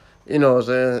 You know what I'm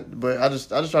saying? But I just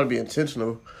try to be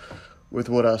intentional with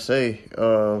what I say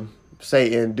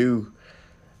and do.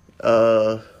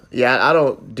 Yeah, I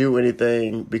don't do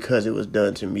anything because it was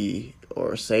done to me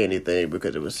or say anything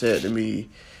because it was said to me.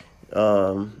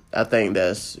 I think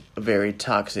that's a very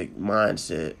toxic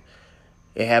mindset.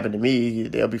 It happened to me,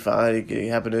 they'll be fine. It can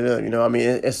happen to them, you know. I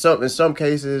mean, in some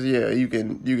cases, yeah, you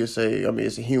can say, I mean,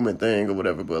 it's a human thing or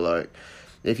whatever. But like,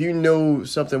 if you know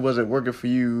something wasn't working for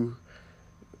you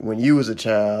when you was a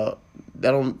child,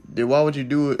 then why would you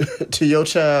do it to your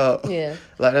child? Yeah.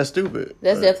 Like, that's stupid.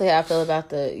 That's definitely how I feel about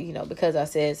because I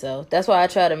said so. That's why I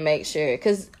try to make sure.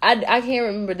 Because I can't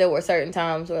remember, there were certain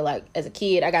times where, like, as a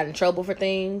kid, I got in trouble for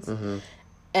things. Mm-hmm.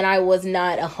 And I was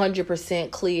not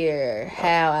 100% clear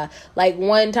how like,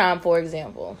 one time, for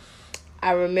example,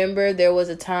 I remember there was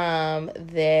a time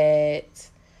that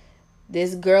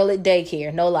this girl at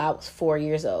daycare, no lie, I was 4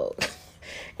 years old.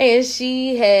 And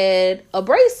she had a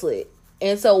bracelet.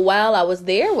 And so while I was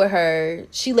there with her,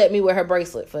 she let me wear her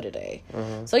bracelet for the day.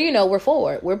 Mm-hmm. So, we're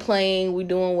forward. We're playing. We're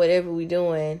doing whatever we're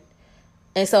doing.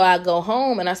 And so I go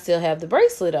home and I still have the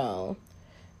bracelet on.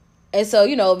 And so,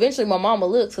 eventually my mama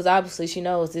looks because obviously she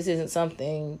knows this isn't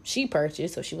something she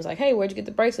purchased. So she was like, hey, where'd you get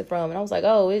the bracelet from? And I was like,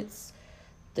 oh, it's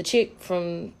the chick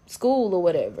from school or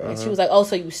whatever. Mm-hmm. And she was like, oh,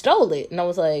 so you stole it? And I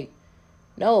was like,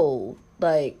 no.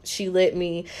 Like, she let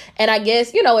me, and I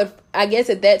guess,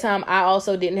 at that time, I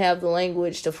also didn't have the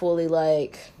language to fully,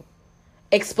 like,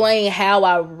 explain how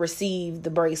I received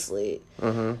the bracelet.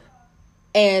 Mm-hmm.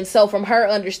 And so from her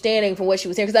understanding, from what she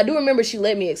was saying, because I do remember she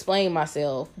let me explain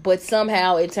myself, but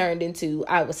somehow it turned into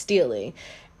I was stealing.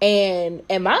 And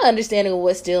my understanding of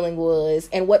what stealing was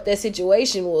and what that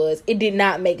situation was, it did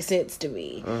not make sense to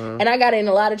me. Mm-hmm. And I got in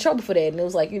a lot of trouble for that. And it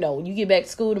was like, when you get back to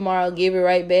school tomorrow, give it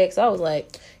right back. So I was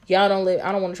like, I don't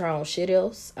want to try on shit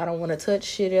else. I don't want to touch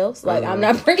shit else. Like, I'm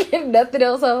not bringing nothing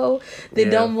else home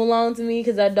that don't belong to me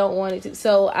because I don't want it to.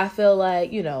 So I feel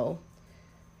like,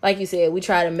 like you said, we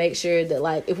try to make sure that,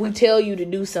 like, if we tell you to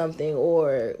do something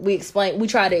or we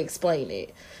try to explain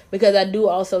it. Because I do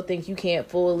also think you can't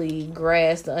fully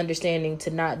grasp the understanding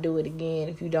to not do it again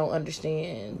if you don't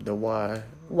understand the why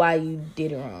you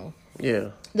did it wrong.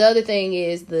 Yeah. The other thing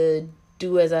is the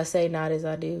do as I say, not as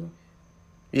I do.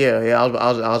 Yeah. I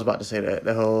was about to say that.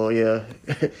 The whole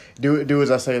do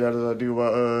as I say, not as I do.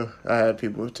 I had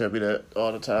people tell me that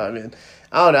all the time, and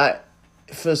I don't know.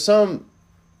 For some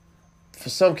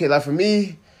kids, like for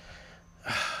me,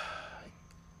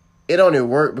 it only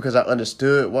worked because I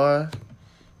understood why.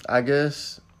 I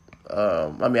guess.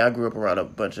 I grew up around a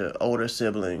bunch of older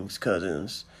siblings,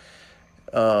 cousins.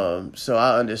 So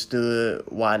I understood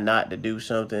why not to do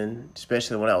something,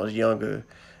 especially when I was younger.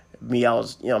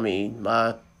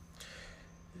 My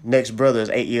next brother is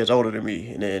 8 years older than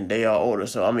me, and then they are older.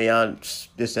 So,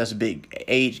 that's a big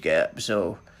age gap.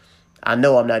 So I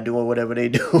know I'm not doing whatever they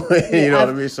do. You know what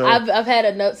I mean? So I've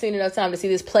seen enough time to see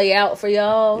this play out for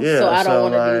y'all. Yeah, so I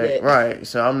don't want to do that. Right.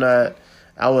 So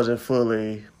I wasn't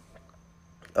fully,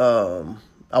 I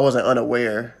wasn't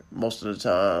unaware most of the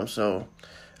time. So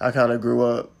I kind of grew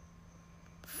up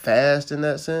fast in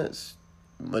that sense.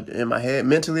 But in my head,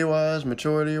 mentally wise,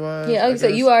 maturity wise. Yeah, like I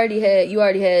said, you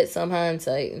already had some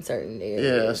hindsight in certain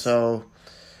areas. So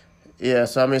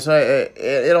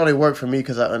it only worked for me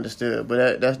because I understood,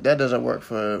 but that doesn't work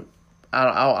for.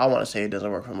 I want to say it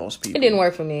doesn't work for most people. It didn't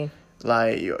work for me.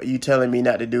 Like you telling me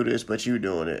not to do this, but you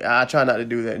doing it. I try not to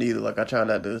do that either. Like I try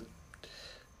not to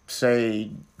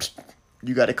say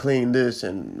you got to clean this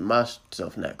and my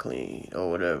stuff not clean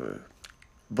or whatever.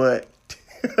 But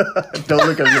don't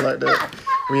look at me like that.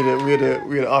 We in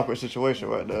an awkward situation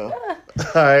right now. All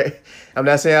right, I'm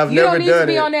not saying I've never done it. You don't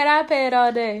need to be on that iPad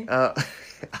all day.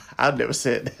 I've never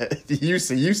said that. You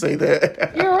say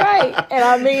that. You're right, and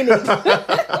I mean it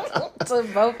to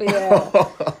both of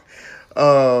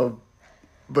y'all.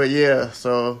 But yeah,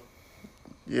 so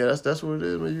yeah, that's what it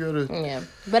is. Man, you gotta. Yeah,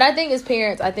 but I think as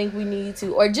parents, I think we need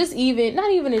to, or just even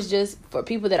not even as just for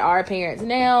people that are parents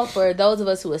now, for those of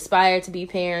us who aspire to be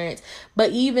parents,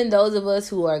 but even those of us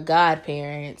who are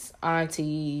godparents,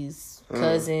 aunties,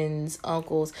 cousins,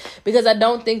 uncles, because I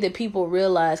don't think that people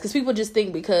realize, because people just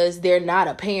think because they're not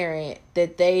a parent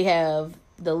that they have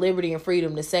the liberty and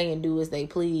freedom to say and do as they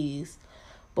please.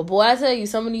 But boy, I tell you,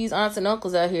 some of these aunts and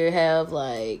uncles out here have,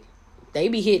 like, they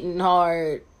be hitting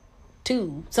hard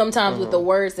too. Sometimes with the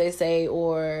words they say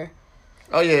or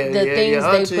Oh yeah, the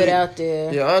things they put out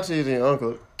there. Yeah, aunties and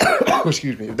uncles.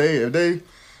 Excuse me.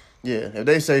 If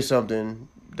they say something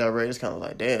direct, it's kind of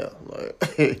like damn, like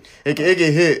it can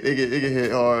hit. It can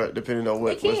hit hard depending on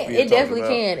what. It definitely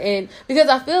can, and because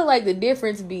I feel like the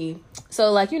difference be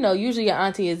so like usually your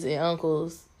aunties and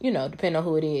uncles. Depending on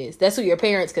who it is. That's who your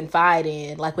parents confide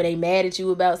in. Like, when they mad at you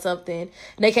about something,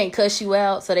 they can't cuss you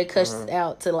out, so they cuss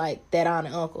out to, like, that aunt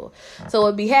and uncle. So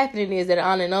what be happening is that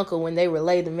aunt and uncle, when they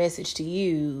relay the message to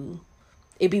you,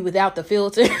 it be without the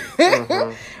filter.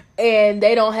 And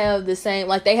they don't have the same,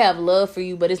 like, they have love for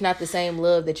you, but it's not the same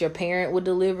love that your parent would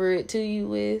deliver it to you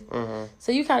with.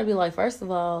 So you kind of be like, first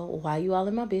of all, why you all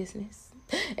in my business?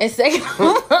 And second of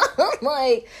all,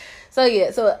 like... So,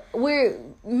 yeah, so we're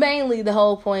mainly the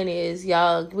whole point is,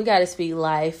 y'all, we got to speak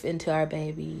life into our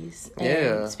babies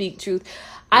and speak truth.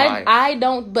 I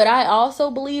don't, but I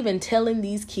also believe in telling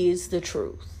these kids the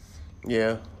truth.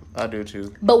 Yeah, I do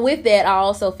too. But with that, I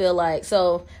also feel like,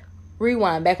 so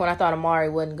rewind back when I thought Amari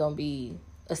wasn't going to be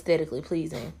aesthetically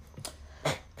pleasing.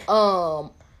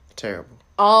 Terrible.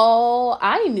 All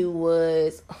I knew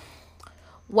was...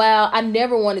 While I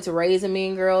never wanted to raise a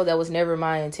mean girl, that was never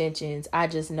my intentions. I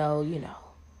just know,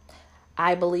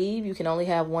 I believe you can only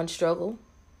have one struggle.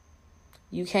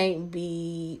 You can't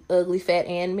be ugly, fat,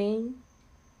 and mean.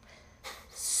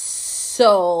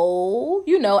 So,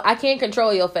 I can't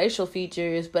control your facial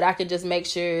features, but I can just make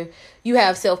sure you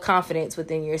have self-confidence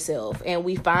within yourself. And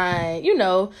we find,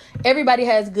 everybody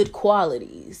has good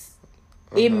qualities.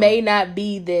 It may not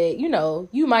be that,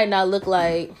 you might not look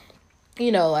like...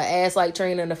 an ass like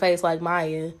Trina and a face like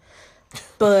Maya.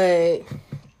 But,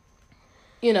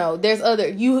 there's other...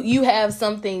 You have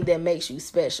something that makes you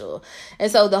special.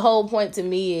 And so the whole point to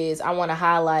me is I want to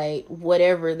highlight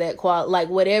whatever that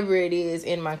whatever it is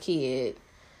in my kid.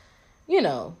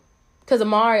 Because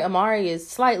Amari is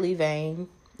slightly vain.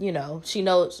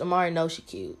 Amari knows she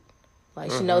cute.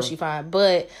 Like, she knows she fine.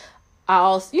 But I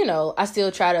also, I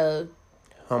still try to...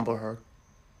 Humble her.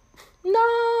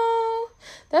 No,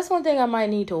 that's one thing I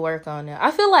might need to work on now. I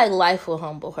feel like life will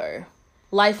humble her.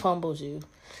 Life humbles you.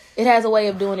 It has a way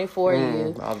of doing it for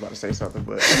you. I was about to say something,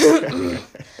 but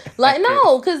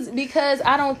no, because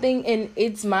I don't think, and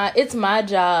it's my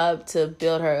job to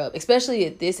build her up, especially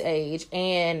at this age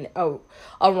and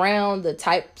around the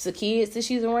types of kids that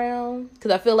she's around. Because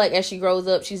I feel like as she grows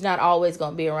up, she's not always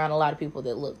going to be around a lot of people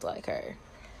that look like her.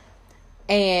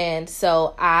 And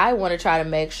so I want to try to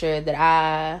make sure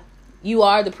that you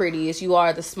are the prettiest, you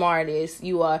are the smartest,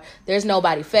 there's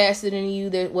nobody faster than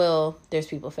you. There's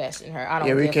people faster than her. I don't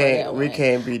give her that we one.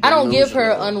 can't be delusional. I don't give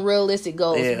her unrealistic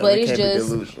goals, but it's just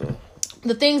delusional.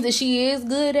 The things that she is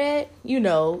good at,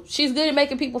 she's good at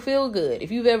making people feel good.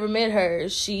 If you've ever met her,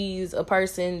 she's a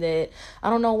person that, I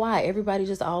don't know why, everybody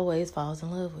just always falls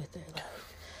in love with her. Like,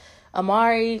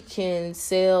 Amari can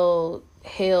sell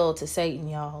hell to Satan,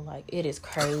 y'all. Like, it is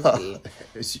crazy.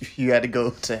 You had to go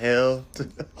to hell.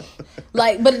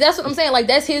 Like, but that's what I'm saying. Like,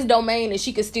 that's his domain, and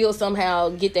she could still somehow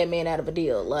get that man out of a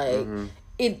deal. Like,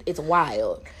 it's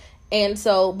wild. And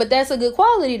so, but that's a good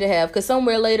quality to have, because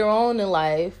somewhere later on in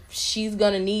life, she's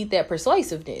going to need that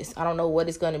persuasiveness. I don't know what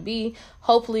it's going to be.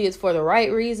 Hopefully it's for the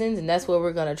right reasons, and that's what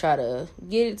we're going to try to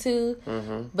get it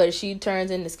to. But if she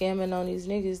turns into scamming on these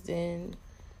niggas, then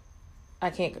I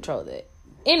can't control that.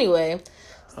 Anyway.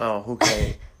 Oh, who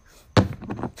can't?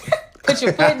 Put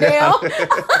your foot down.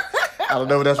 I don't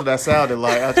know if that's what that sounded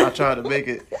like. I tried to make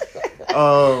it.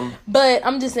 But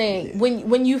I'm just saying,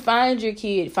 when you find your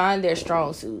kid, find their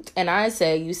strong suits. And I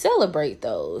say you celebrate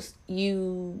those.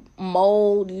 You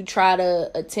mold, you try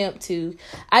to attempt to.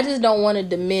 I just don't want to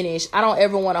diminish. I don't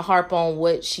ever want to harp on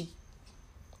what she...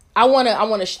 I want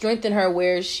to strengthen her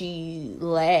where she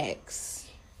lacks.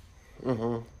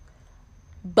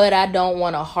 But I don't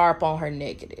want to harp on her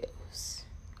negatives.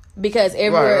 Because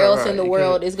everywhere else in the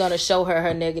world is going to show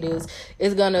her negatives.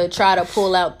 Is going to try to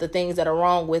pull out the things that are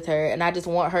wrong with her. And I just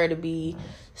want her to be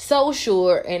so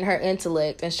sure in her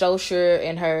intellect and so sure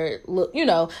in her look.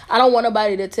 I don't want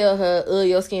nobody to tell her, oh,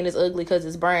 your skin is ugly because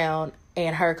it's brown,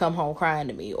 and her come home crying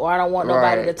to me. Or I don't want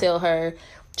nobody to tell her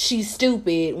she's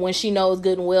stupid when she knows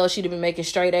good and well she'd have been making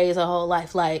straight A's her whole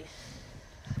life. Like,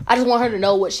 I just want her to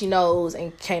know what she knows,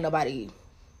 and can't nobody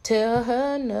tell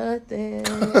her nothing.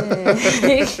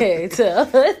 Can't tell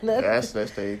her nothing. That's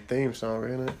their theme song,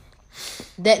 isn't it?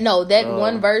 That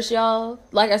one verse, y'all.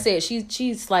 Like I said,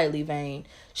 she's slightly vain.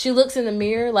 She looks in the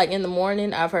mirror, like in the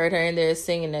morning. I've heard her in there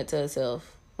singing that to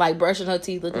herself. like brushing her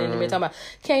teeth, looking in the mirror, talking about,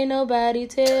 can't nobody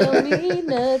tell me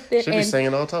nothing. She be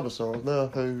singing all type of songs.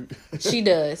 No, she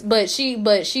does, but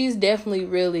she's definitely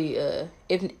really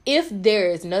if there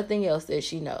is nothing else that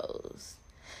she knows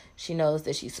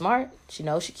that she's smart, she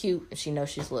knows she's cute, and she knows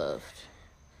she's loved.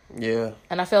 Yeah.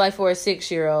 And I feel like for a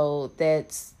 6-year-old,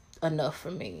 that's enough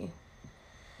for me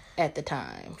at the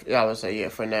time. Yeah, I would say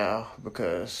for now,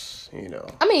 because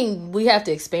I mean, we have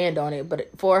to expand on it, but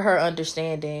for her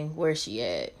understanding where she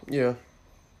at, yeah,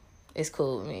 it's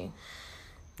cool with me.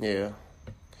 Yeah.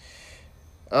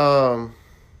 What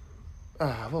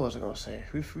was I gonna say?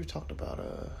 We talked about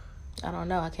I don't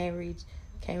know. I can't read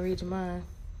your mind.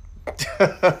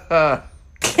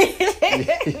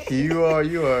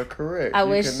 You are correct. I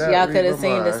wish y'all could have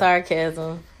seen the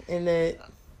sarcasm in that.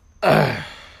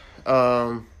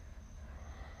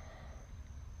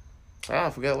 I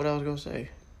forgot what I was gonna say.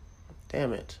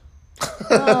 Damn it.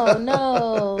 Oh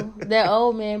no, that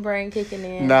old man brain kicking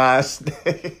in. Nah,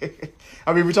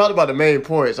 I mean, we talked about the main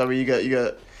points. I mean, you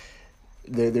got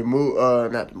the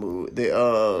mood, not the mood.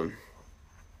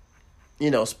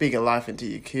 Speaking life into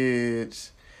your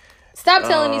kids. Stop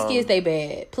telling these kids they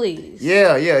bad, please.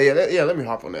 Yeah. Let me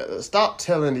hop on that. Stop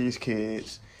telling these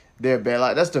kids they're bad.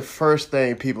 Like, that's the first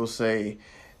thing people say.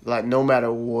 Like, no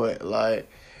matter what, like,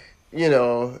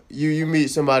 you meet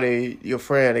somebody, your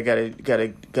friend, they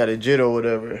got a jit or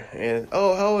whatever, and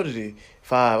how old is he?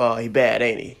 5. Oh, he bad,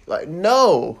 ain't he? Like,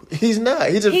 no, he's not.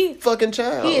 He's a fucking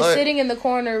child. He is sitting in the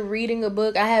corner reading a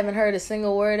book. I haven't heard a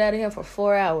single word out of him for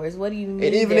 4 hours. What do you mean?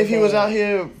 And even if he was out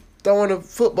here throwing a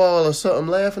football or something,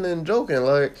 laughing and joking,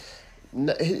 like,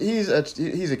 he's a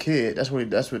kid. That's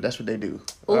what they do.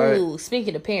 Ooh, right?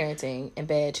 Speaking of parenting and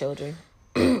bad children,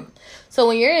 so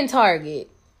when you're in Target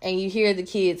and you hear the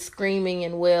kids screaming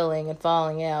and wailing and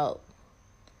falling out.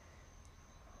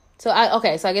 So I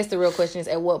guess the real question is,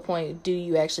 at what point do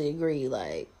you actually agree,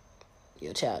 like,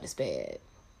 your child is bad?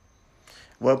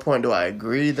 What point do I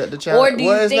agree that the child? Or do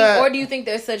you think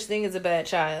there's such thing as a bad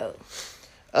child?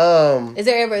 Is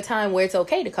there ever a time where it's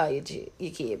okay to call your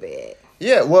kid bad?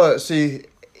 Yeah, well, see,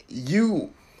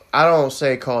 I don't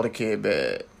say call the kid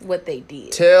bad. What they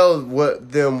did. Tell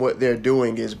what they're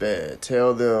doing is bad.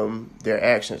 Tell them their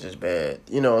actions is bad.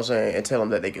 You know what I'm saying? And tell them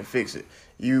that they can fix it.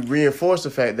 You reinforce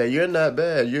the fact that you're not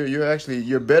bad.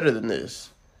 You're better than this.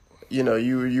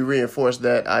 You reinforce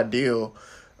that ideal.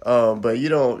 But you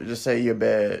don't just say you're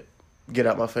bad, get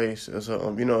out my face or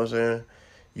something. You know what I'm saying?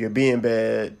 You're being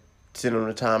bad, sit on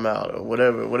the timeout or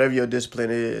whatever your discipline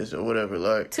is or whatever.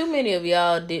 Like, too many of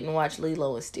y'all didn't watch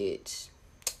Lilo and Stitch.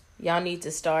 Y'all need to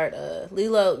start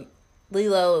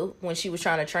Lilo, when she was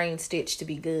trying to train Stitch to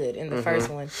be good in the first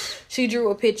one, she drew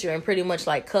a picture and pretty much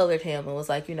like colored him and was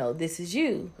like, this is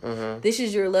you. This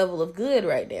is your level of good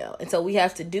right now. And so we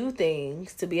have to do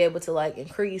things to be able to like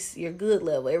increase your good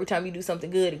level. Every time you do something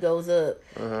good, it goes up.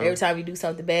 Every time you do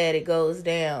something bad, it goes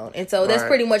down. And so that's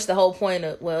pretty much the whole point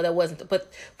of, well, that wasn't,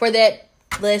 but for that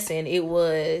lesson, it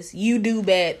was, you do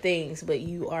bad things, but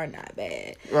you are not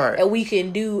bad. Right. And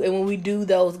when we do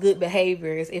those good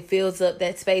behaviors, it fills up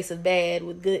that space of bad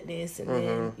with goodness, and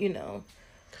then,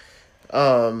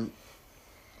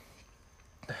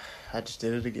 I just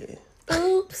did it again.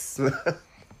 Oops.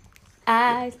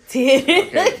 I did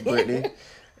it. Okay, Brittany.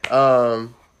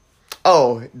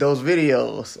 Those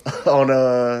videos on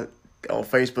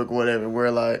Facebook or whatever,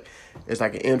 where like it's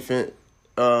like an infant,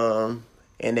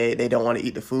 and they don't want to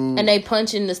eat the food. And they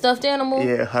punching the stuffed animal.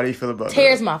 Yeah, how do you feel about that?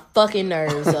 Tears my fucking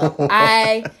nerves up.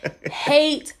 I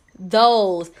hate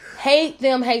those. Hate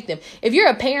them. If you're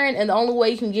a parent and the only way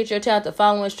you can get your child to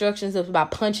follow instructions is by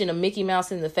punching a Mickey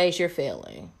Mouse in the face, you're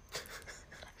failing.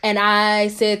 And I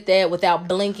said that without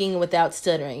blinking, without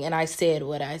stuttering. And I said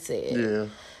what I said. Yeah.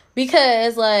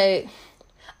 Because, like,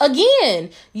 again,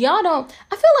 I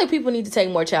feel like people need to take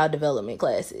more child development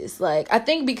classes. Like, I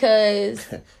think because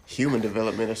human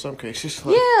development in some cases.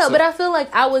 Like, yeah, but I feel like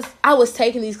I was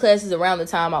taking these classes around the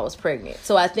time I was pregnant.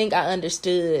 So I think I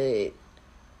understood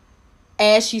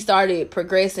as she started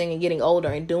progressing and getting older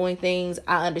and doing things,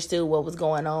 I understood what was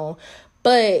going on.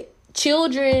 But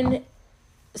children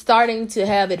starting to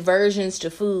have aversions to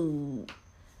food,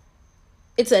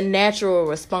 it's a natural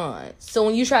response. So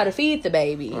when you try to feed the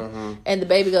baby and the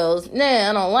baby goes, nah,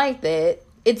 I don't like that,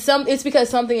 it's because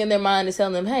something in their mind is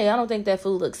telling them, hey, I don't think that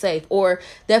food looks safe, or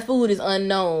that food is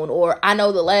unknown, or I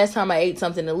know the last time I ate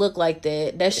something that looked like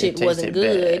that shit wasn't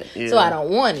good, so I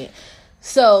don't want it.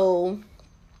 So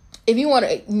if you want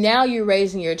to, now you're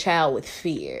raising your child with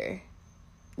fear.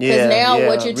 Because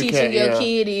what you're teaching your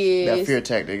kid is, that fear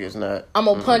tactic is not, I'm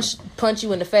gonna punch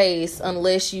you in the face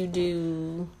unless you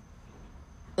do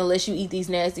unless you eat these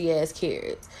nasty ass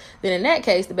carrots. Then in that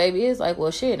case, the baby is like,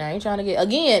 well, shit, I ain't trying to get...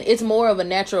 Again, it's more of a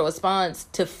natural response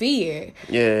to fear.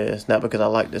 Yeah, it's not because I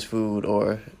like this food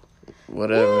or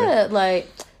whatever. Yeah, like,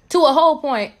 to a whole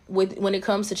point, when it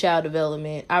comes to child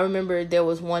development, I remember there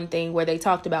was one thing where they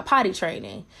talked about potty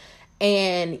training.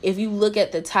 And if you look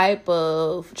at the type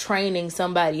of training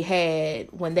somebody had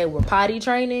when they were potty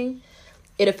training,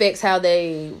 it affects how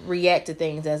they react to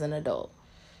things as an adult.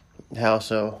 How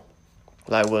so?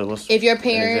 Like, what's if your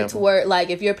parents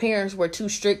were too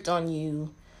strict on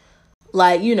you,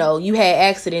 like, you know, you had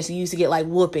accidents, you used to get like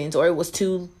whoopings, or it was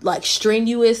too like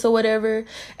strenuous or whatever,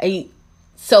 and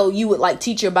so you would like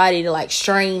teach your body to like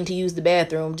strain to use the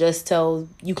bathroom just so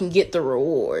you can get the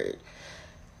reward.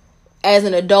 As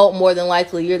an adult, more than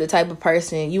likely, you're the type of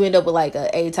person, you end up with like a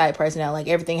A-type personality. Like,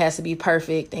 everything has to be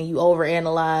perfect, and you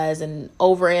overanalyze and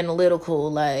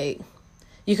over-analytical. Like,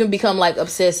 you can become like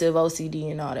obsessive OCD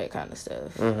and all that kind of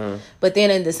stuff. Mm-hmm. But then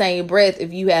in the same breath,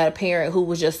 if you had a parent who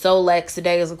was just so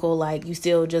lackadaisical, like you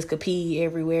still just could pee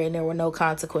everywhere and there were no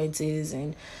consequences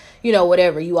and, you know,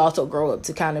 whatever, you also grow up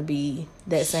to kind of be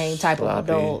that same type of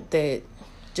adult that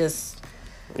just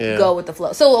go with the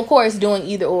flow. So, of course, doing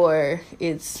either or,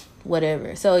 it's...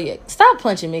 whatever. So yeah, stop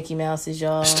punching Mickey Mouses,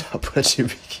 y'all. Stop punching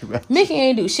Mickey Mouse. Mickey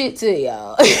ain't do shit to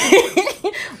y'all.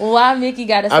 Why Mickey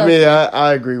got to? I mean,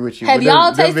 I agree with you. Have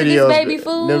y'all tasted this baby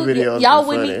food? Y'all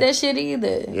wouldn't eat that shit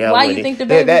either. Yeah, why you think the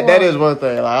baby? That is one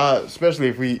thing. Like, especially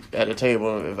if we at a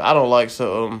table, if I don't like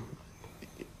something,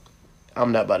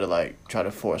 I'm not about to like try to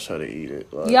force her to eat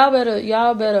it. Like, y'all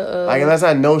better. Like, unless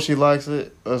I know she likes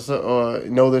it, or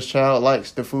know this child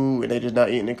likes the food and they just not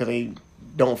eating it because they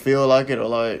don't feel like it, or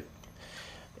like.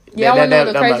 Y'all want to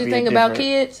know the crazy thing about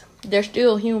kids? They're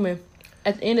still human.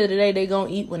 At the end of the day, they gonna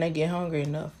eat when they get hungry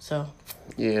enough. So.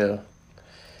 Yeah.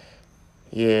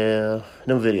 Yeah.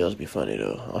 Them videos be funny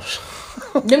though.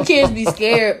 Them kids be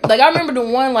scared. Like, I remember the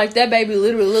one, like, that baby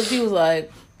literally looked, he was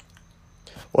like.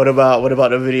 What about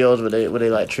the videos where they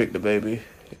like trick the baby?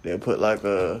 They put like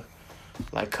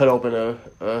cut open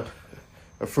a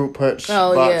fruit punch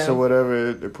box or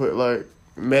whatever. They put like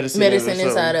medicine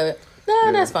inside of it.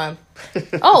 No, that's fine.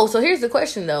 Oh, so here's the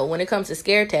question though. When it comes to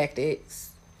scare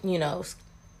tactics, you know,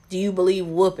 do you believe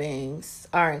whoopings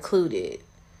are included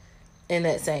in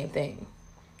that same thing?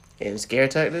 In scare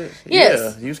tactics?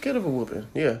 Yes. Yeah, you scared of a whooping.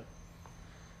 Yeah.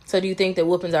 So do you think that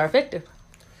whoopings are effective?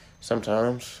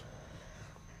 Sometimes.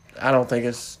 I don't think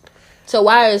it's... So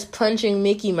why is punching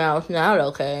Mickey Mouse not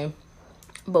okay,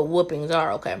 but whoopings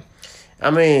are okay? I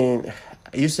mean...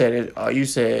 You said, are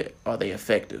they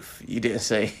effective? You didn't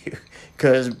say,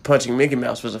 because punching Mickey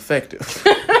Mouse was effective.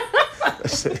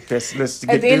 let's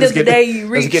At the end of the day, you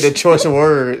reached... Let's get a choice of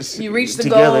words. You reached the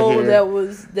goal here. that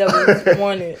was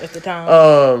wanted at the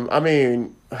time. I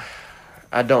mean,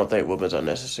 I don't think whoopings are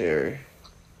necessary.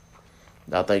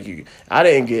 I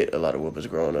didn't get a lot of whoopings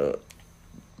growing up.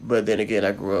 But then again,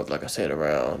 I grew up, like I said,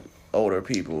 around older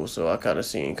people, so I kind of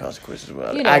seen consequences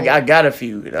about it. I got a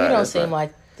few. You don't seem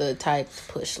like the type to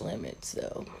push limits,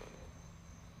 though.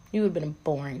 You would have been a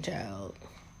boring child.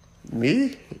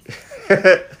 Me?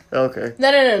 Okay.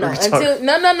 No. No.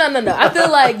 I feel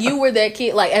like you were that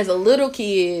kid. Like, as a little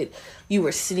kid, you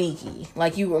were sneaky.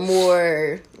 Like, you were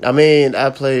more... I mean, I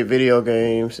played video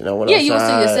games, and I went outside. Yeah, you would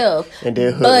see yourself. And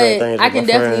did hood things with I can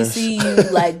definitely friends. see you,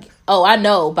 like... Oh, I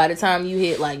know. By the time you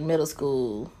hit, like, middle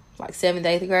school, like 7th,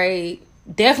 8th grade,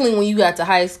 definitely when you got to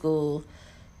high school...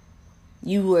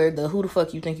 You were the who the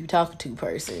fuck you think you talking to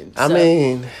person. So I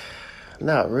mean,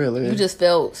 not really. You just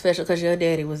felt special because your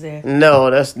daddy was there.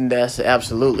 No, that's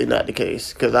absolutely not the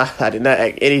case. Because I did not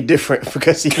act any different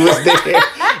because he was there,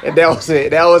 and that was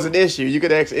it. That was an issue. You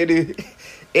could ask any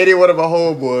one of my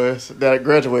homeboys that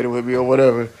graduated with me or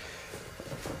whatever.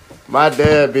 My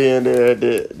dad being there,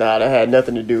 that had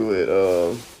nothing to do with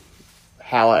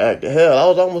how I acted. Hell, I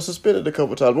was almost suspended a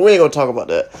couple times, but we ain't gonna talk about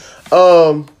that.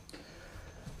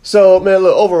 So, man,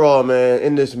 look, overall, man,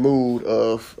 in this mood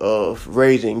of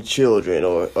raising children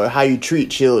or how you treat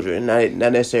children, not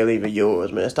necessarily even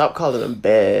yours, man, stop calling them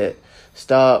bad.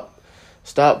 Stop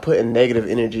putting negative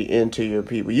energy into your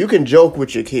people. You can joke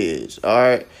with your kids, all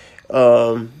right?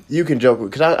 You can joke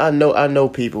with, because I know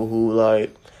people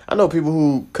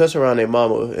who cuss around their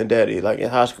mama and daddy, like, in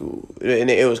high school,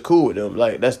 and it was cool with them.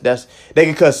 Like, that's they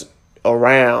can cuss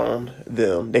around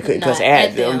them. They couldn't cuss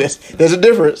at them. There's a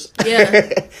difference.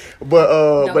 Yeah.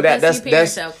 but that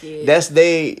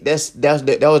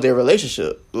was their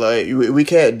relationship. Like, we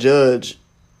can't judge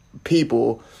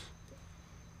people.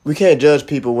 We can't judge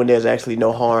people when there's actually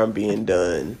no harm being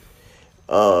done.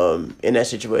 in that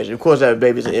situation. Of course, that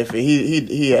baby's an infant.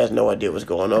 He has no idea what's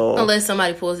going on. Unless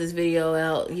somebody pulls this video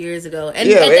out years ago, and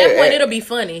Yeah, at that and- point it'll be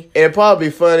funny. It'll probably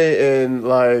be funny, and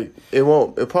like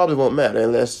it probably won't matter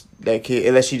unless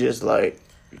she just like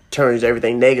turns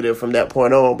everything negative from that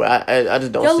point on. But I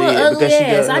just don't Your see little it ugly because she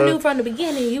ass. got I her- knew from the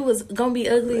beginning you was gonna be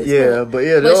ugly. As Yeah, fuck. but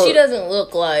yeah, But no- she doesn't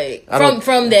look like don't-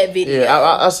 from that video.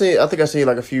 Yeah, I think I seen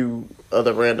like a few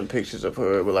other random pictures of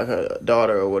her with like her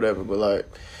daughter or whatever, but like,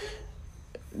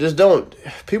 just don't.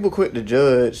 People quick to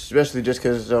judge, especially just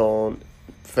because it's on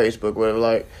Facebook, whatever.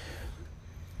 Like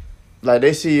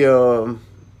they see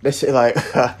like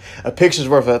a picture's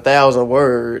worth 1,000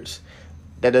 words.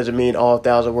 That doesn't mean all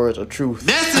 1,000 words are truth.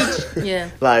 Yeah.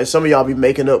 Like some of y'all be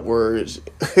making up words.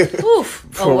 Oof.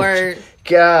 A From- word.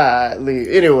 Godly.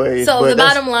 Anyway, So but the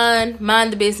that's- bottom line: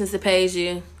 mind the business that pays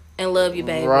you, and love your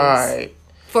babies right.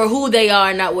 for who they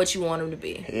are, not what you want them to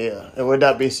be. Yeah, and with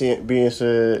that being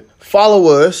said, follow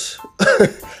us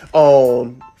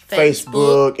on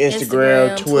Facebook,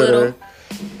 Instagram, Twitter.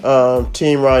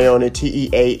 Team Ryoni,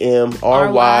 TeamRyonni.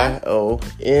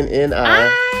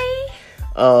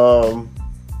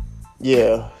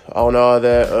 Yeah, on all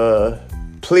that.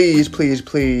 Please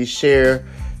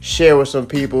share with some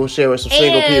people, share with some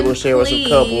single people, share with some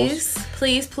couples.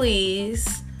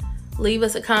 Please leave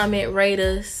us a comment, rate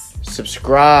us.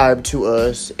 Subscribe to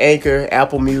us, Anchor,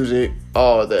 Apple Music,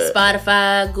 all that.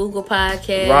 Spotify, Google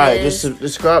Podcasts. Right, just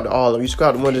subscribe to all of them. You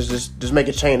subscribe to one, just make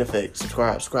a chain effect.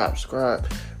 Subscribe.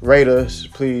 Rate us,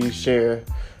 please, share,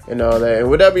 and all that.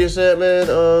 And with that being said, man,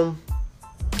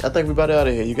 I think we're about out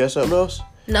of here. You got something else?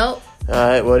 Nope. All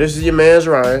right, well, this is your man's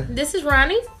Ryan, This is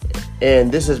Ronnie.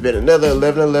 and this has been another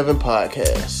 1111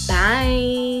 podcast.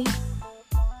 Bye.